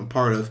organization I'm a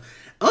part of.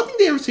 I don't think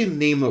they ever say the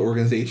name of the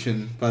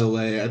organization, by the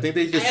way. I think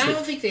they just... I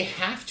don't think they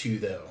have to,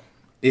 though.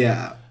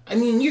 Yeah. I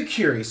mean, you're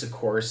curious, of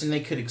course, and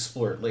they could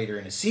explore it later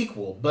in a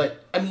sequel,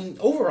 but, I mean,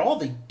 overall,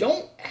 they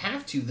don't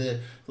have to.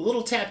 The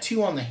little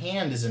tattoo on the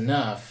hand is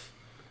enough.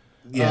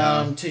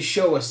 Yeah. To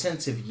show a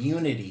sense of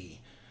unity.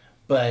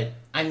 But,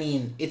 I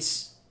mean,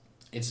 it's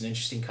an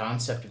interesting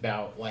concept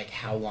about, like,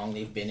 how long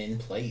they've been in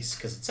place,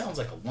 because it sounds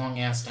like a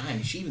long-ass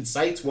time. She even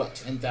cites,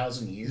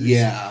 10,000 years?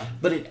 Yeah.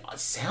 But it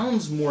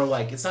sounds more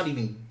like it's not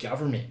even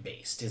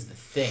government-based is the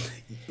thing.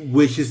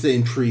 Which is the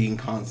intriguing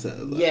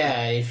concept.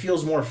 Yeah, it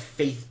feels more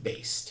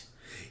faith-based.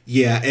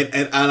 Yeah,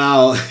 and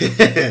I'll...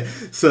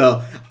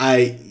 so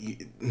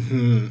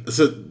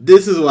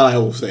this is what I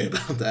will say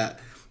about that.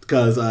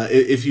 Because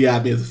if you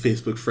have me as a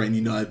Facebook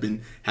friend, I've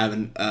been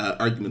having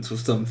arguments with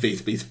some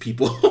faith-based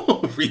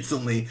people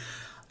recently.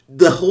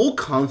 The whole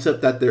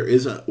concept that there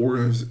is an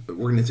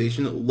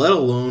organization, let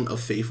alone a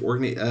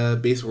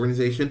faith-based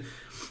organization,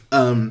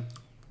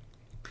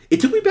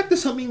 it took me back to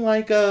something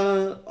like,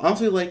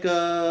 honestly, like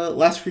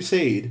Last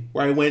Crusade,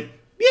 where I went,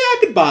 yeah, I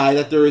could buy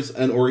that there is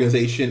an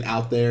organization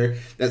out there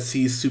that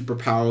sees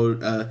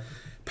super-powered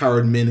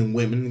powered men and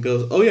women and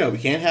goes, oh yeah, we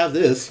can't have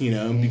this,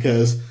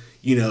 because...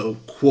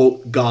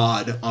 quote,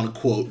 God,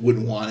 unquote,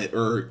 wouldn't want it,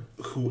 or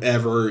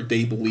whoever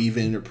they believe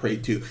in or pray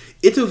to.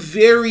 It's a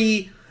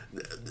very...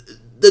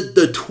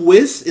 The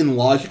twist in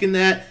logic in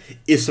that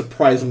is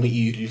surprisingly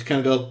easy. You just kind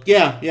of go,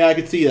 yeah, I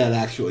could see that,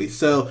 actually.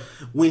 So,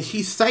 when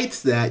he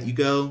cites that, you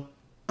go,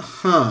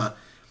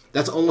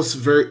 that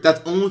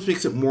almost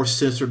makes it more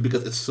sinister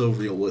because it's so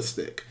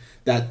realistic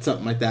that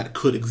something like that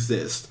could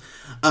exist.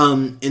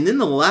 And then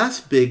the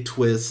last big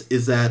twist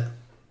is that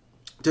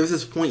there's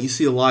this point you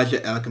see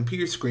Elijah at a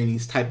computer screen.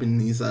 He's typing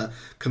these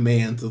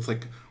commands. It's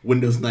like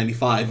Windows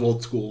 95,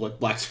 old school, like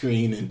black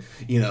screen and,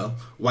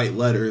 white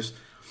letters.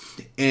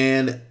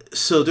 And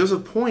so there's a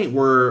point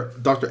where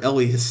Dr.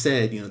 Ellie has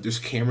said, there's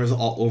cameras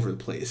all over the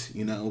place.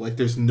 Like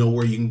there's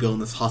nowhere you can go in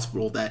this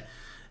hospital that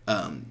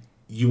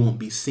you won't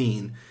be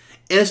seen.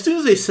 And as soon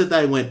as they said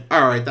that, I went,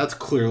 all right, that's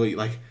clearly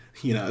like,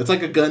 it's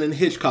like a gun in a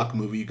Hitchcock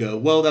movie. You go,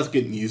 well, that's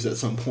getting used at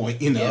some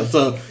point, Yeah.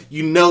 So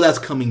that's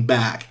coming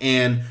back.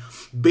 And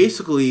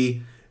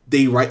basically,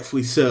 they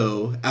rightfully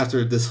so,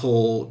 after the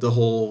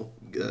whole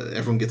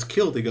everyone gets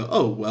killed, they go,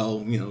 oh, well,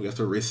 we have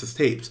to erase his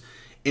tapes.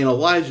 And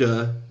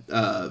Elijah,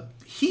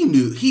 he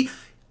knew,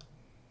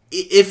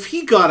 if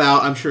he got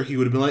out, I'm sure he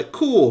would have been like,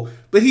 cool,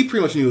 but he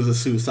pretty much knew it was a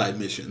suicide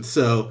mission.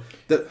 So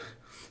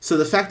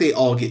the fact they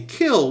all get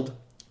killed,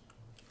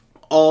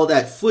 all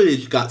that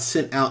footage got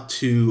sent out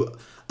to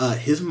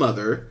his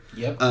mother,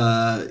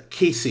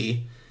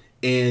 Casey,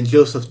 and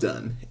Joseph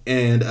Dunn.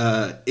 And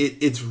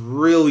it's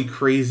really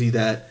crazy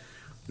that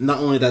not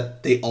only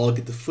that they all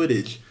get the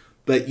footage,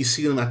 but you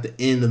see them at the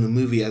end of the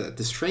movie at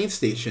this train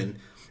station,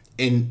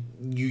 and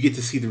you get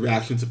to see the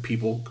reactions of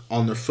people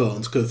on their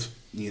phones, because,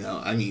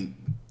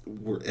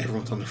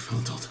 everyone's on their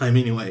phones all the time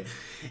anyway,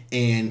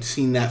 and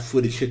seeing that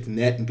footage hit the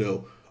net and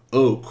go,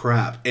 oh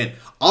crap. And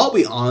I'll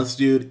be honest,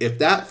 dude, if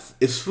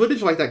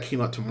footage like that came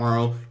out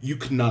tomorrow, you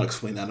could not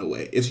explain that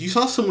away. If you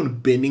saw someone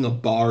bending a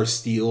bar of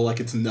steel like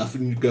it's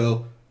nothing, you'd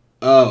go,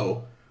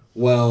 oh,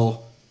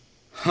 well,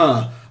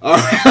 all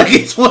right. Like,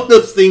 it's one of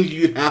those things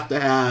you'd have to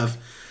have,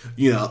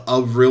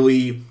 a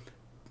really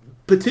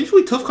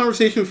potentially tough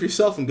conversation with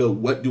yourself and go,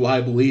 what do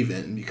I believe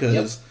in?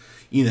 Because,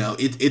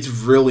 it's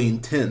really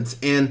intense.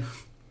 And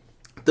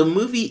the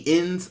movie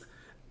ends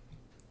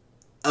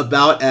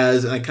about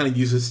as, and I kind of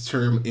use this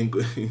term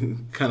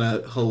in kind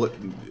of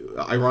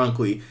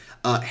ironically,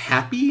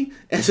 happy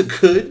as it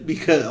could,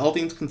 because all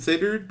things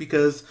considered,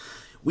 because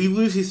we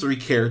lose these three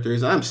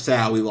characters. And I'm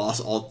sad we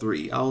lost all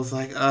three. I was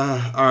like,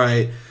 all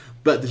right.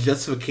 But the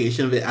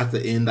justification of it at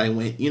the end, I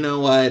went, you know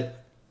what?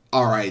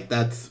 All right,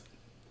 that's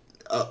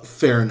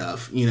fair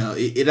enough.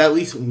 It at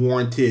least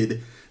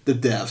warranted the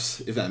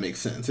deaths, if that makes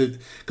sense.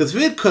 Because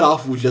if it cut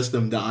off with just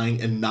them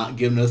dying and not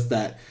giving us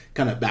that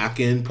kind of back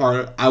end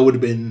part, I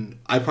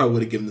probably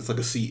would have given this like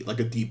a C, like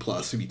a D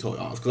plus, to be totally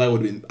honest. Because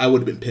I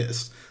would have been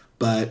pissed.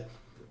 But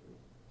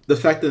the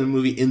fact that the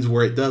movie ends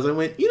where it does, I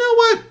went, you know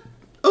what?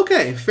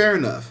 Okay, fair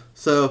enough.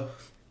 So,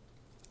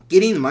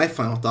 getting to my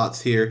final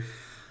thoughts here,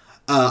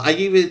 I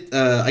gave it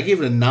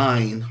a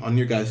 9 on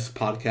your guys'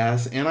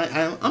 podcast, and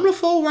I'm gonna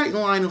fall right in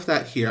line with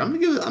that here. I'm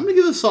gonna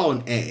give it a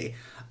solid A.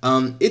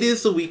 It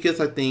is the weakest,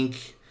 I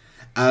think,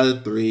 out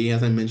of 3,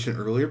 as I mentioned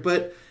earlier,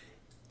 but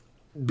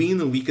being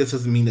the weakest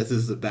doesn't mean that this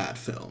is a bad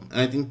film.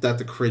 And I think that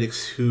the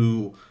critics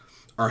who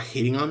are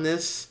hating on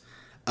this,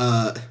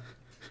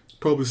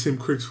 probably the same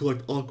critics who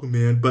liked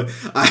Aquaman, but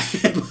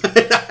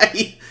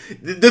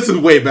this is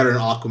way better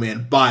than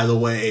Aquaman, by the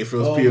way, for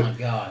those people. Oh my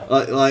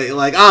god.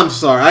 Like, I'm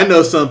sorry. I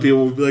know some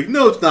people will be like,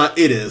 no, it's not.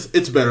 It is.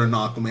 It's better than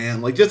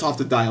Aquaman. Like, just off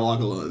the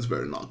dialogue alone, it's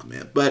better than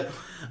Aquaman. But,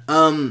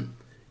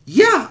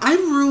 yeah, I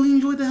really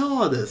enjoyed the hell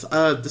out of this.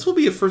 This will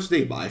be a first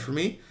day buy for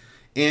me.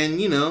 And,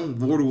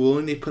 Lord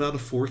willing, they put out a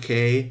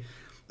 4K,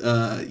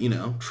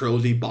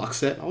 trilogy box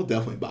set. I'll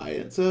definitely buy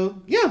it. So,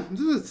 yeah,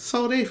 this is a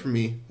solid A for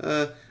me.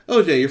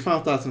 OJ, your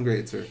final thoughts on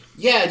grade, sir?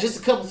 Yeah, just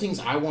a couple things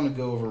I want to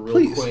go over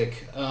real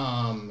quick.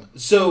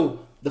 So,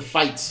 the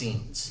fight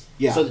scenes.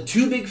 Yeah. So, the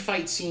two big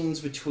fight scenes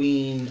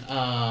between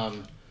the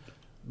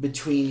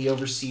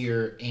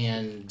Overseer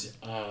and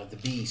the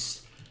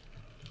Beast.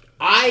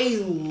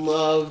 I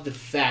love the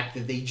fact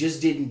that they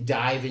just didn't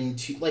dive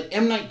into... Like,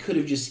 M. Night could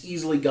have just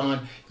easily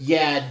gone,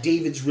 yeah,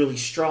 David's really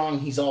strong,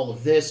 he's all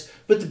of this,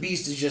 but the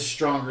Beast is just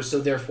stronger, so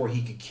therefore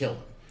he could kill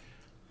him.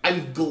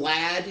 I'm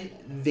glad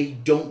they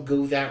don't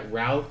go that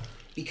route,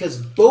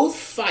 because both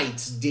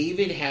fights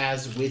David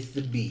has with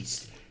the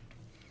Beast,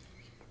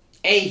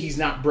 A, he's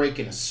not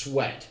breaking a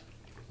sweat.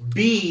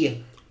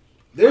 B,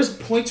 there's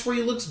points where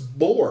he looks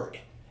bored.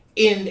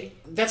 And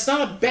that's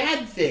not a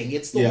bad thing.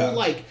 It's the whole,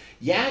 like,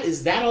 yeah,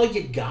 is that all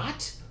you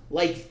got?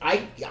 Like,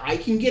 I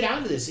can get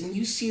out of this. And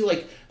you see,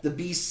 like, the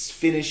Beast's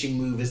finishing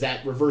move is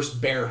that reverse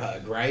bear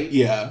hug, right?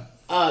 Yeah.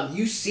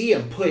 You see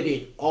him put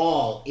it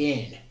all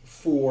in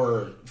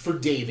for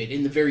David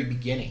in the very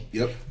beginning.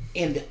 Yep.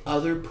 And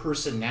other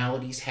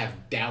personalities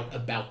have doubt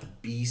about the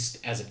Beast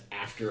as an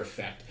after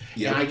effect.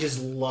 Yep. And I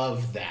just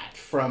love that.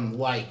 From,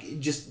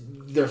 like, just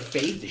their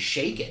faith is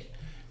shaken.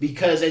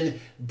 Because, and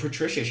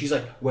Patricia, she's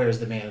like, where's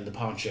the man in the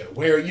poncho?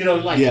 Where,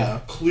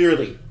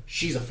 clearly,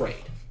 she's afraid.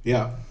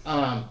 Yeah.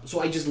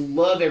 So I just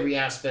love every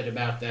aspect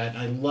about that. And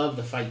I love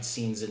the fight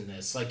scenes in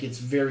this. Like, it's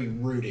very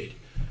rooted.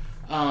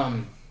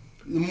 The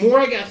more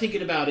I got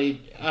thinking about it,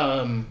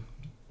 I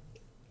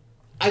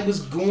was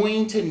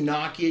going to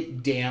knock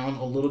it down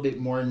a little bit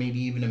more and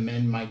maybe even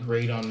amend my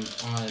grade on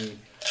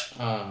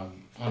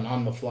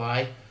the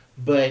fly.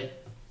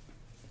 But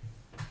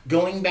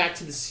going back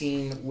to the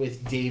scene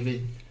with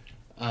David...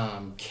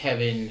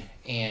 Kevin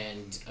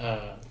and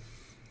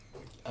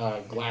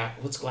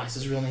what's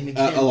Glass's real name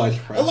again?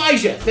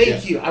 Elijah,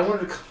 thank you. I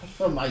wanted to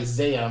call him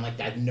Isaiah. I'm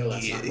like, I know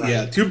that's not right.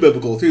 Yeah, too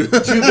biblical, too.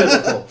 Too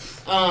biblical.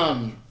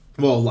 Well,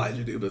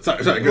 Elijah do, but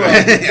sorry, go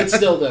ahead. But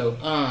still,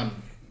 though,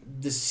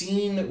 the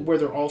scene where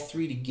they're all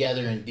three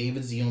together and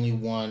David's the only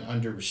one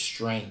under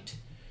restraint.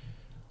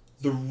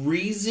 The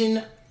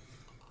reason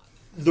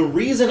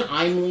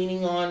I'm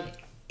leaning on,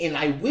 and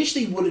I wish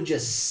they would have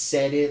just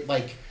said it,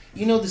 like,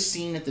 the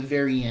scene at the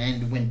very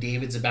end when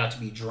David's about to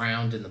be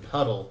drowned in the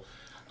puddle,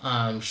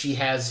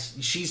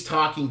 She's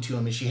talking to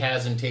him and she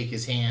has him take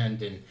his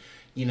hand, and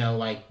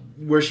like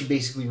where she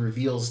basically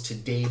reveals to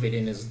David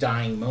in his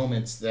dying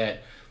moments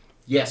that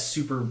yes,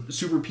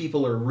 super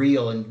people are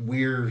real and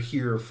we're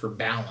here for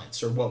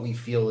balance, or what we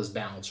feel is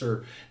balance,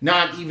 or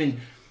not even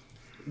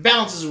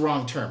balance is a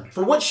wrong term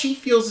for what she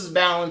feels is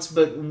balance,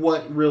 but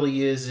what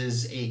really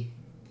is a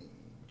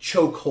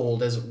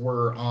chokehold, as it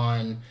were,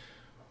 on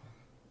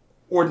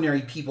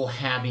ordinary people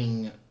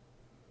having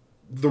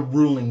the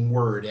ruling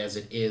word as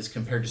it is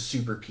compared to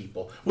super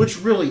people, which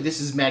really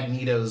this is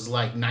Magneto's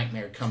like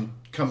nightmare come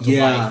to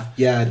life.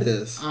 Yeah, it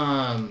is.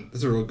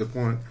 That's a real good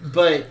point.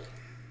 But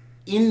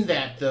in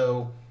that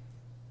though,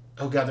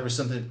 oh god, there was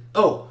something.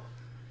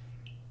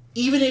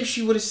 Even if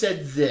she would have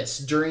said this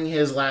during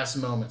his last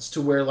moments,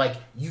 to where like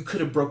you could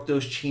have broke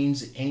those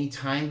chains at any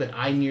time, but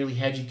I nearly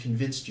had you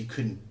convinced you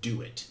couldn't do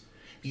it,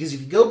 because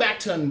if you go back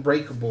to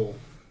Unbreakable,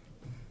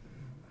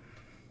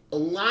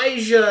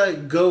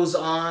 Elijah goes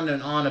on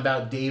and on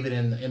about David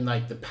and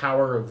like the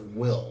power of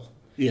will.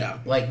 Yeah.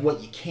 Like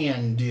what you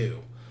can do,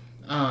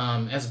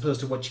 as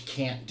opposed to what you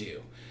can't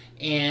do.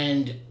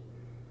 And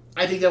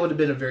I think that would have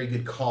been a very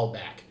good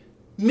callback.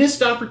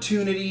 Missed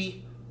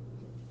opportunity.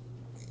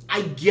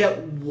 I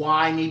get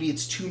why maybe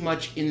it's too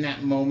much in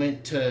that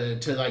moment to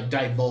like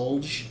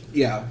divulge.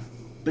 Yeah.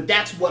 But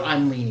that's what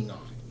I'm leaning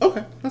on.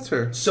 Okay, that's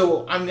fair.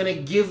 So I'm going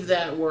to give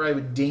that, where I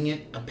would ding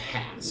it, a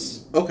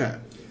pass. Okay.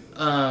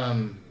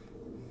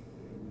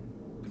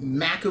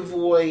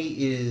 McAvoy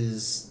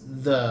he's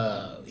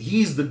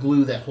the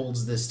glue that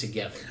holds this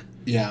together.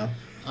 Yeah.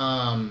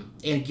 And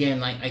again,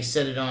 like I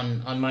said it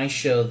on my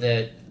show,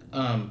 that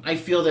I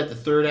feel that the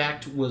third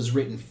act was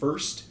written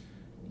first,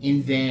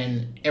 and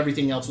then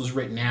everything else was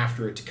written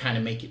after it to kind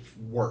of make it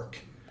work.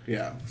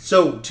 Yeah.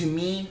 So to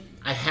me,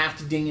 I have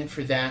to ding it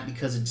for that,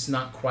 because it's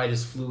not quite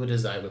as fluid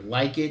as I would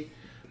like it.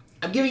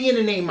 I'm giving it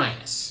an A-.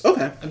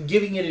 Okay. I'm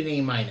giving it an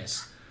A-.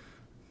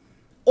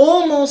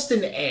 Almost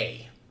an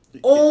A.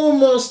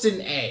 Almost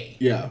an A.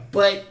 Yeah.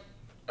 But,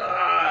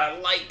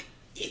 like,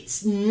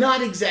 it's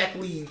not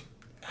exactly...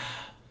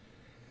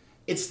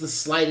 It's the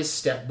slightest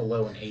step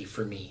below an A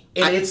for me.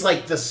 And it's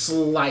like the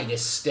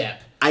slightest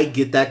step. I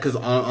get that, because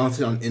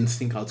honestly, on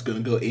instinct, I was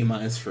going to go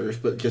A-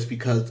 first, but just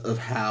because of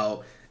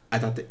how I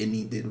thought the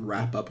ending did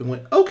wrap up and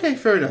went, okay,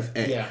 fair enough,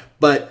 A. Yeah.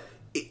 But,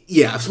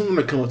 yeah, if someone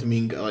would come up to me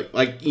and go,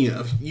 like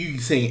if you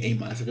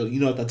saying A-, I go, you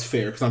know what, that's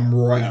fair, because I'm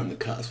right on the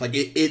cusp. Like,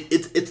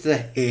 it's the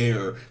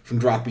hair from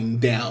dropping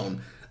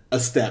down a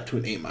step to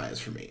an A-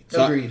 for me.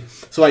 So Agreed.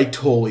 So I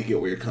totally get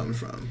where you're coming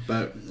from.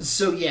 But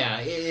so, yeah,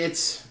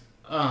 it's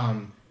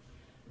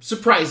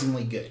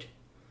surprisingly good.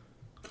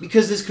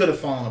 Because this could have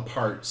fallen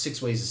apart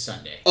 6 ways to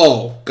Sunday.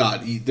 Oh,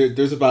 God.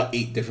 There's about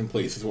 8 different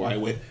places where I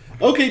went,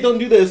 okay, don't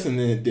do this, and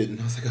then it didn't.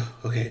 I was like,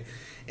 oh, okay.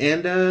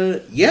 And,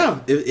 yeah,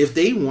 if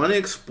they want to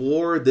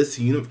explore this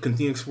continue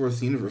to explore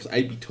this universe,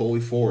 I'd be totally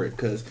for it,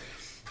 because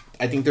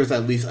I think there's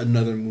at least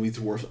another movie's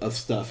worth of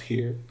stuff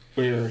here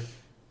where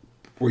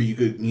you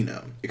could,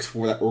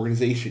 explore that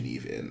organization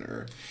even,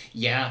 or...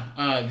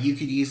 Yeah, you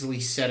could easily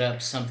set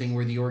up something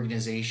where the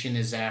organization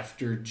is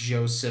after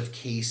Joseph,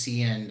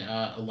 Casey, and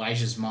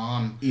Elijah's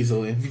mom.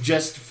 Easily.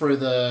 Just for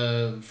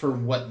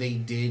what they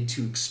did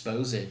to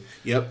expose it.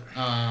 Yep.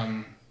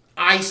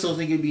 I still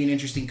think it'd be an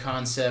interesting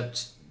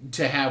concept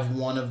to have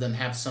one of them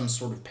have some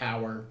sort of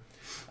power.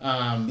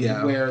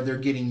 Where they're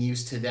getting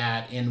used to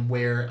that, and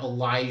where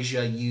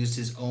Elijah used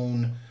his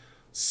own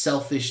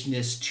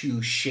selfishness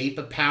to shape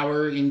a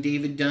power in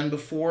David Dunn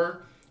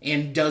before,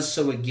 and does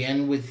so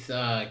again with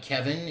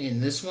Kevin in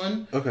this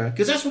one. Okay.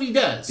 Because that's what he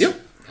does. Yep.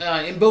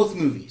 In both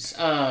movies.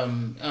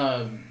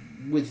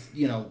 With,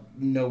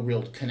 no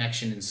real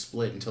connection in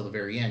Split until the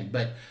very end.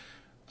 But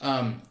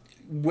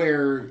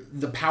where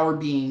the power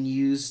being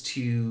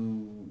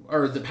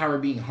the power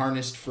being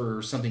harnessed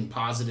for something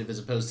positive as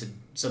opposed to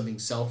something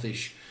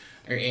selfish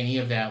or any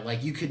of that.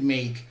 Like, you could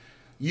make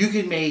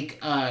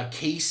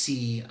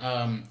Casey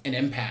an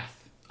empath,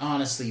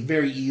 honestly,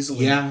 very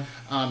easily. Yeah.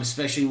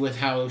 Especially with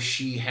how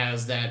she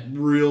has that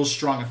real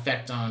strong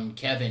effect on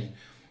Kevin.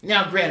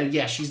 Now, granted,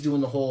 yeah, she's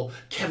doing the whole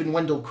Kevin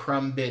Wendell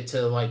Crumb bit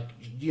to, like,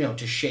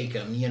 to shake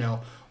him,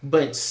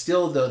 But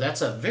still, though,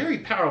 that's a very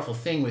powerful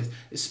thing,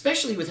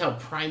 especially with how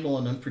primal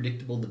and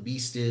unpredictable the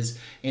Beast is,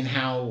 and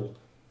how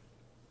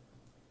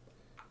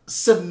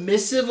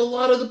submissive a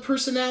lot of the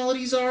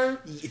personalities are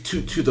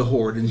to the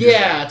Horde in general.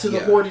 Yeah, to the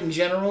Horde in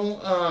general.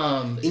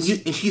 And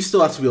she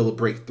still has to be able to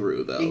break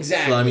through, though.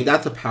 Exactly. So, I mean,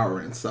 that's a power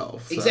in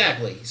itself. So.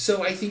 Exactly.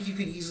 So I think you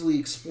could easily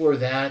explore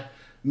that.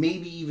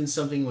 Maybe even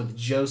something with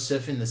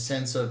Joseph, in the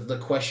sense of the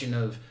question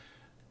of,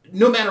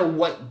 no matter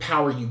what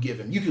power you give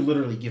him, you could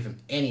literally give him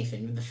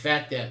anything. But the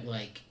fact that,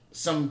 like,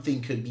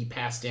 something could be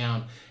passed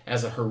down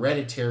as a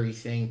hereditary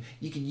thing,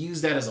 you could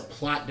use that as a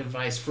plot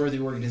device for the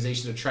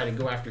organization to try to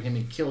go after him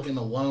and kill him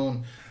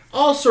alone.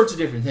 All sorts of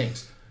different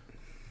things.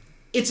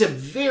 It's a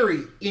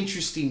very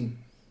interesting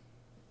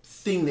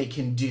thing they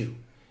can do.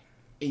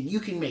 And you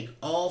can make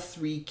all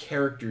 3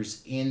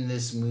 characters in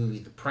this movie,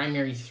 the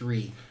primary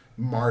 3,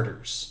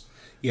 martyrs.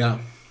 Yeah.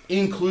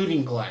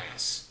 including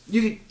Glass.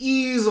 You could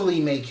easily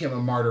make him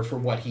a martyr for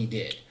what he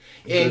did.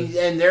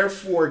 And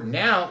therefore,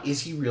 now,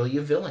 is he really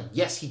a villain?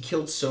 Yes, he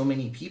killed so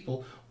many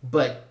people,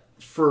 but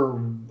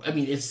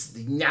it's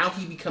now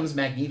he becomes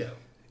Magneto.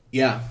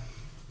 Yeah.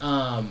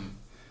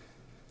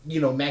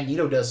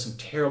 Magneto does some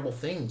terrible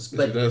things,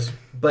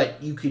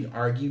 but you can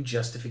argue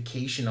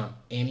justification on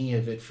any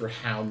of it for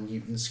how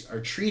mutants are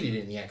treated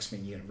in the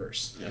X-Men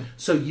universe. Yeah.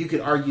 So you could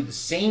argue the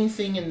same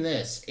thing in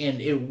this, and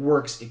it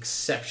works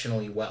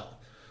exceptionally well.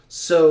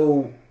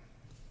 So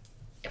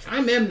if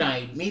I'm M.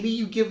 Night, maybe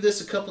you give this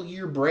a couple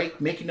year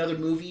break, make another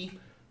movie.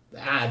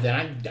 Then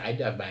I'd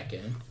dive back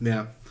in.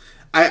 Yeah.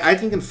 I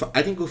think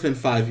within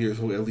 5 years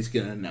we'll at least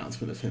get an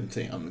announcement of him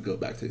saying I'm going to go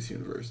back to this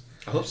universe.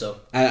 I hope so.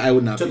 I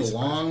would not. It took a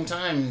long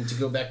time to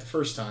go back the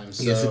first time.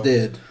 So, yes, it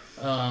did.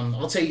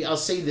 I'll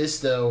say this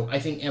though. I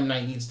think M.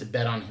 Night needs to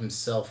bet on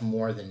himself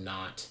more than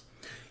not.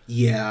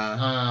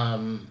 Yeah.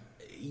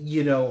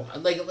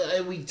 Like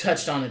we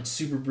touched on it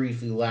super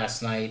briefly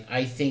last night.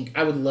 I think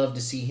I would love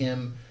to see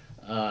him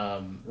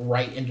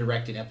write and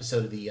direct an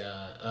episode of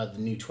the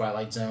new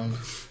Twilight Zone.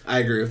 I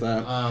agree with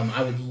that.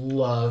 I would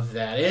love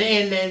that.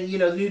 And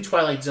the new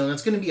Twilight Zone,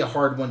 that's going to be a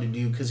hard one to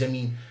do because,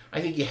 I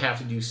think you have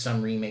to do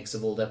some remakes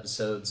of old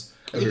episodes.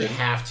 I think you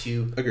have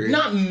to. Agreed.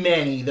 Not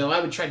many, though.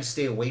 I would try to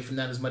stay away from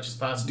that as much as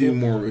possible. Do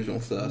more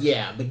original stuff.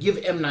 Yeah, but give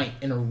M. Night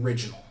an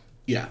original.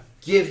 Yeah.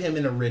 Give him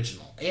an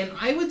original. And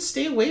I would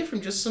stay away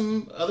from just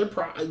some other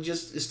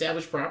just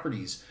established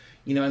properties.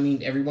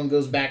 Everyone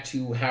goes back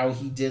to how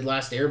he did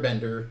Last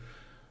Airbender.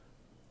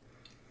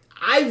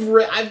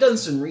 I've done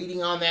some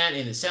reading on that,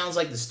 and it sounds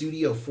like the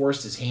studio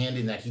forced his hand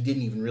in that he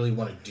didn't even really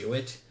want to do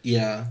it.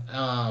 Yeah.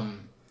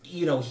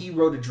 He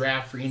wrote a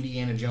draft for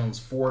Indiana Jones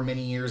 4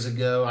 many years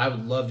ago. I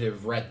would love to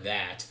have read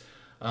that.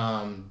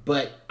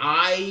 But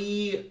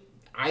I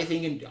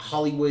think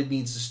Hollywood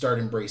needs to start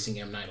embracing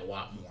M. Night a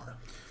lot more.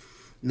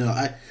 No,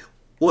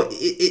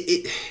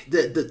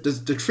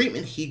 the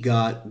treatment he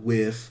got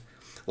with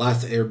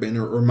Last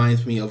Airbender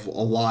reminds me of a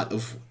lot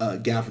of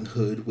Gavin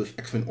Hood with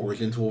X-Men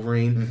Origins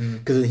Wolverine,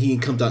 because then he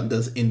comes out and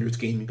does Ender's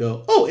Game and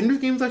go, oh, Ender's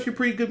Game is actually a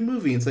pretty good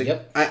movie. And it's like,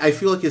 yep. I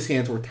feel like his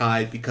hands were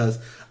tied because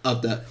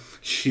of the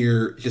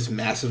sheer just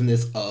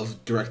massiveness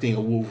of directing a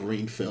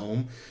Wolverine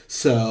film.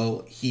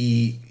 So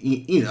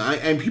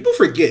and people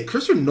forget,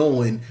 Christopher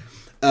Nolan,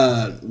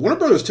 Warner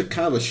Brothers took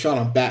kind of a shot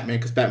on Batman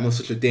because Batman was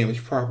such a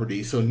damaged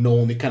property. So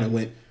Nolan, they kind of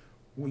went,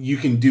 you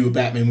can do a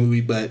Batman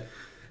movie, but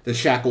the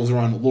shackles are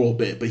on a little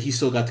bit, but he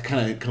still got to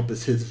kind of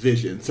encompass his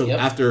vision. So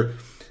after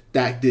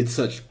that did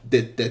so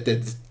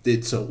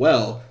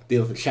well, they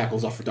let the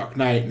shackles off for Dark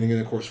Knight, and then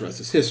of course the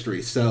rest is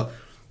history. So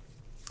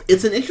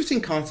it's an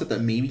interesting concept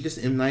that maybe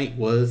just M. Night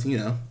was,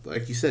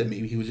 like you said,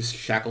 maybe he was just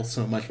shackled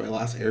so much by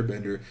Last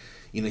Airbender,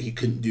 he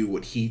couldn't do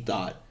what he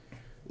thought,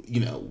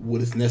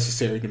 what is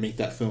necessary to make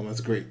that film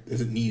as great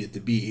as it needed to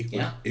be.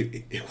 Yeah.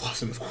 It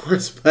wasn't, of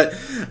course, but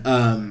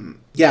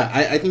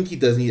I think he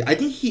does need. I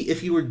think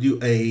if he were to do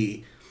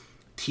a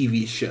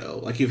TV show,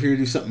 like if you were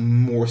to do something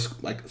more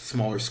like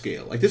smaller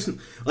scale, like this,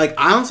 like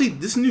honestly,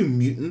 this new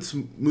Mutants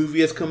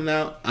movie that's coming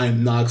out,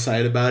 I'm not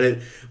excited about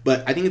it,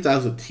 but I think if that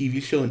was a TV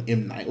show and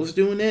M. Night was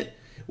doing it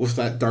with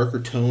that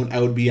darker tone, I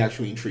would be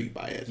actually intrigued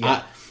by it.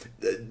 Yeah.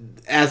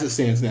 As it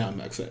stands now, I'm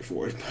not excited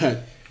for it,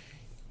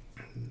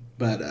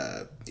 but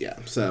yeah.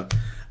 So,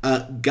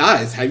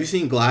 guys, have you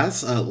seen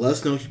Glass? Let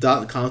us know what you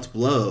thought in the comments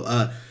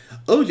below.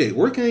 OJ,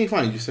 where can they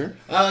find you, sir?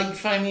 You can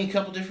find me in a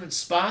couple different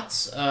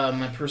spots.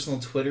 My personal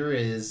Twitter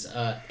is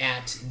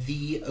at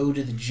the O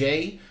to the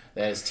J.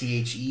 That is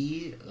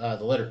THE,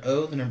 the letter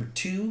O, the number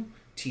 2,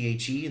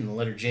 THE, and the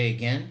letter J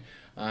again.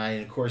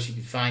 And of course, you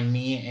can find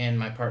me and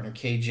my partner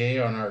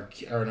KJ on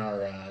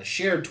our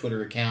shared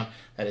Twitter account.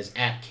 That is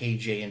at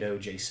KJ and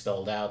OJ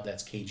spelled out.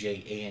 That's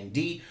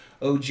KJAND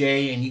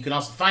OJ. And you can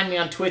also find me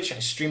on Twitch. I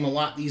stream a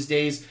lot these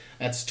days.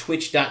 That's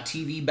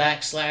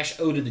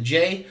twitch.tv/O to the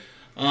J.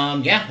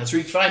 That's where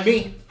you can find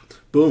me.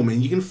 Boom.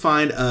 And you can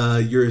find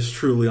yours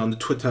truly on the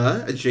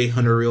Twitter at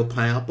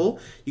JHunterRealPineapple.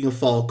 You can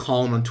follow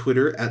Colin on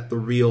Twitter at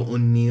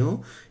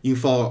TheRealO'Neill. You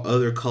can follow our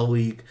other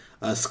colleague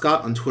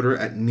Scott on Twitter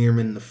at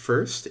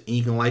Nearman1st. And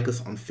you can like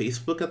us on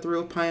Facebook at The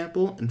Real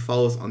Pineapple and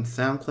follow us on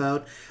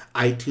SoundCloud,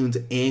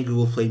 iTunes, and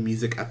Google Play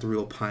Music at The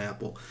Real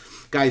Pineapple.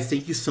 Guys,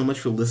 thank you so much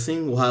for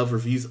listening. We'll have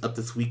reviews up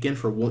this weekend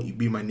for Won't You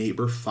Be My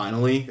Neighbor,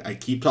 finally. I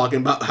keep talking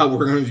about how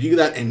we're going to review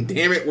that, and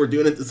damn it, we're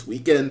doing it this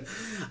weekend.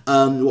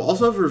 We'll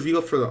also have a review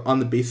up for On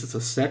the Basis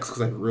of Sex,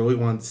 because I really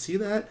wanted to see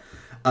that.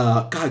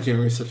 God,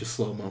 January is such a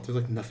slow month. There's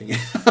like nothing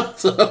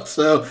else. so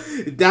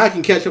that I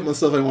can catch up on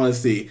stuff I want to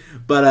see.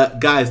 But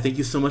guys, thank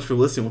you so much for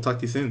listening. We'll talk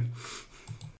to you soon.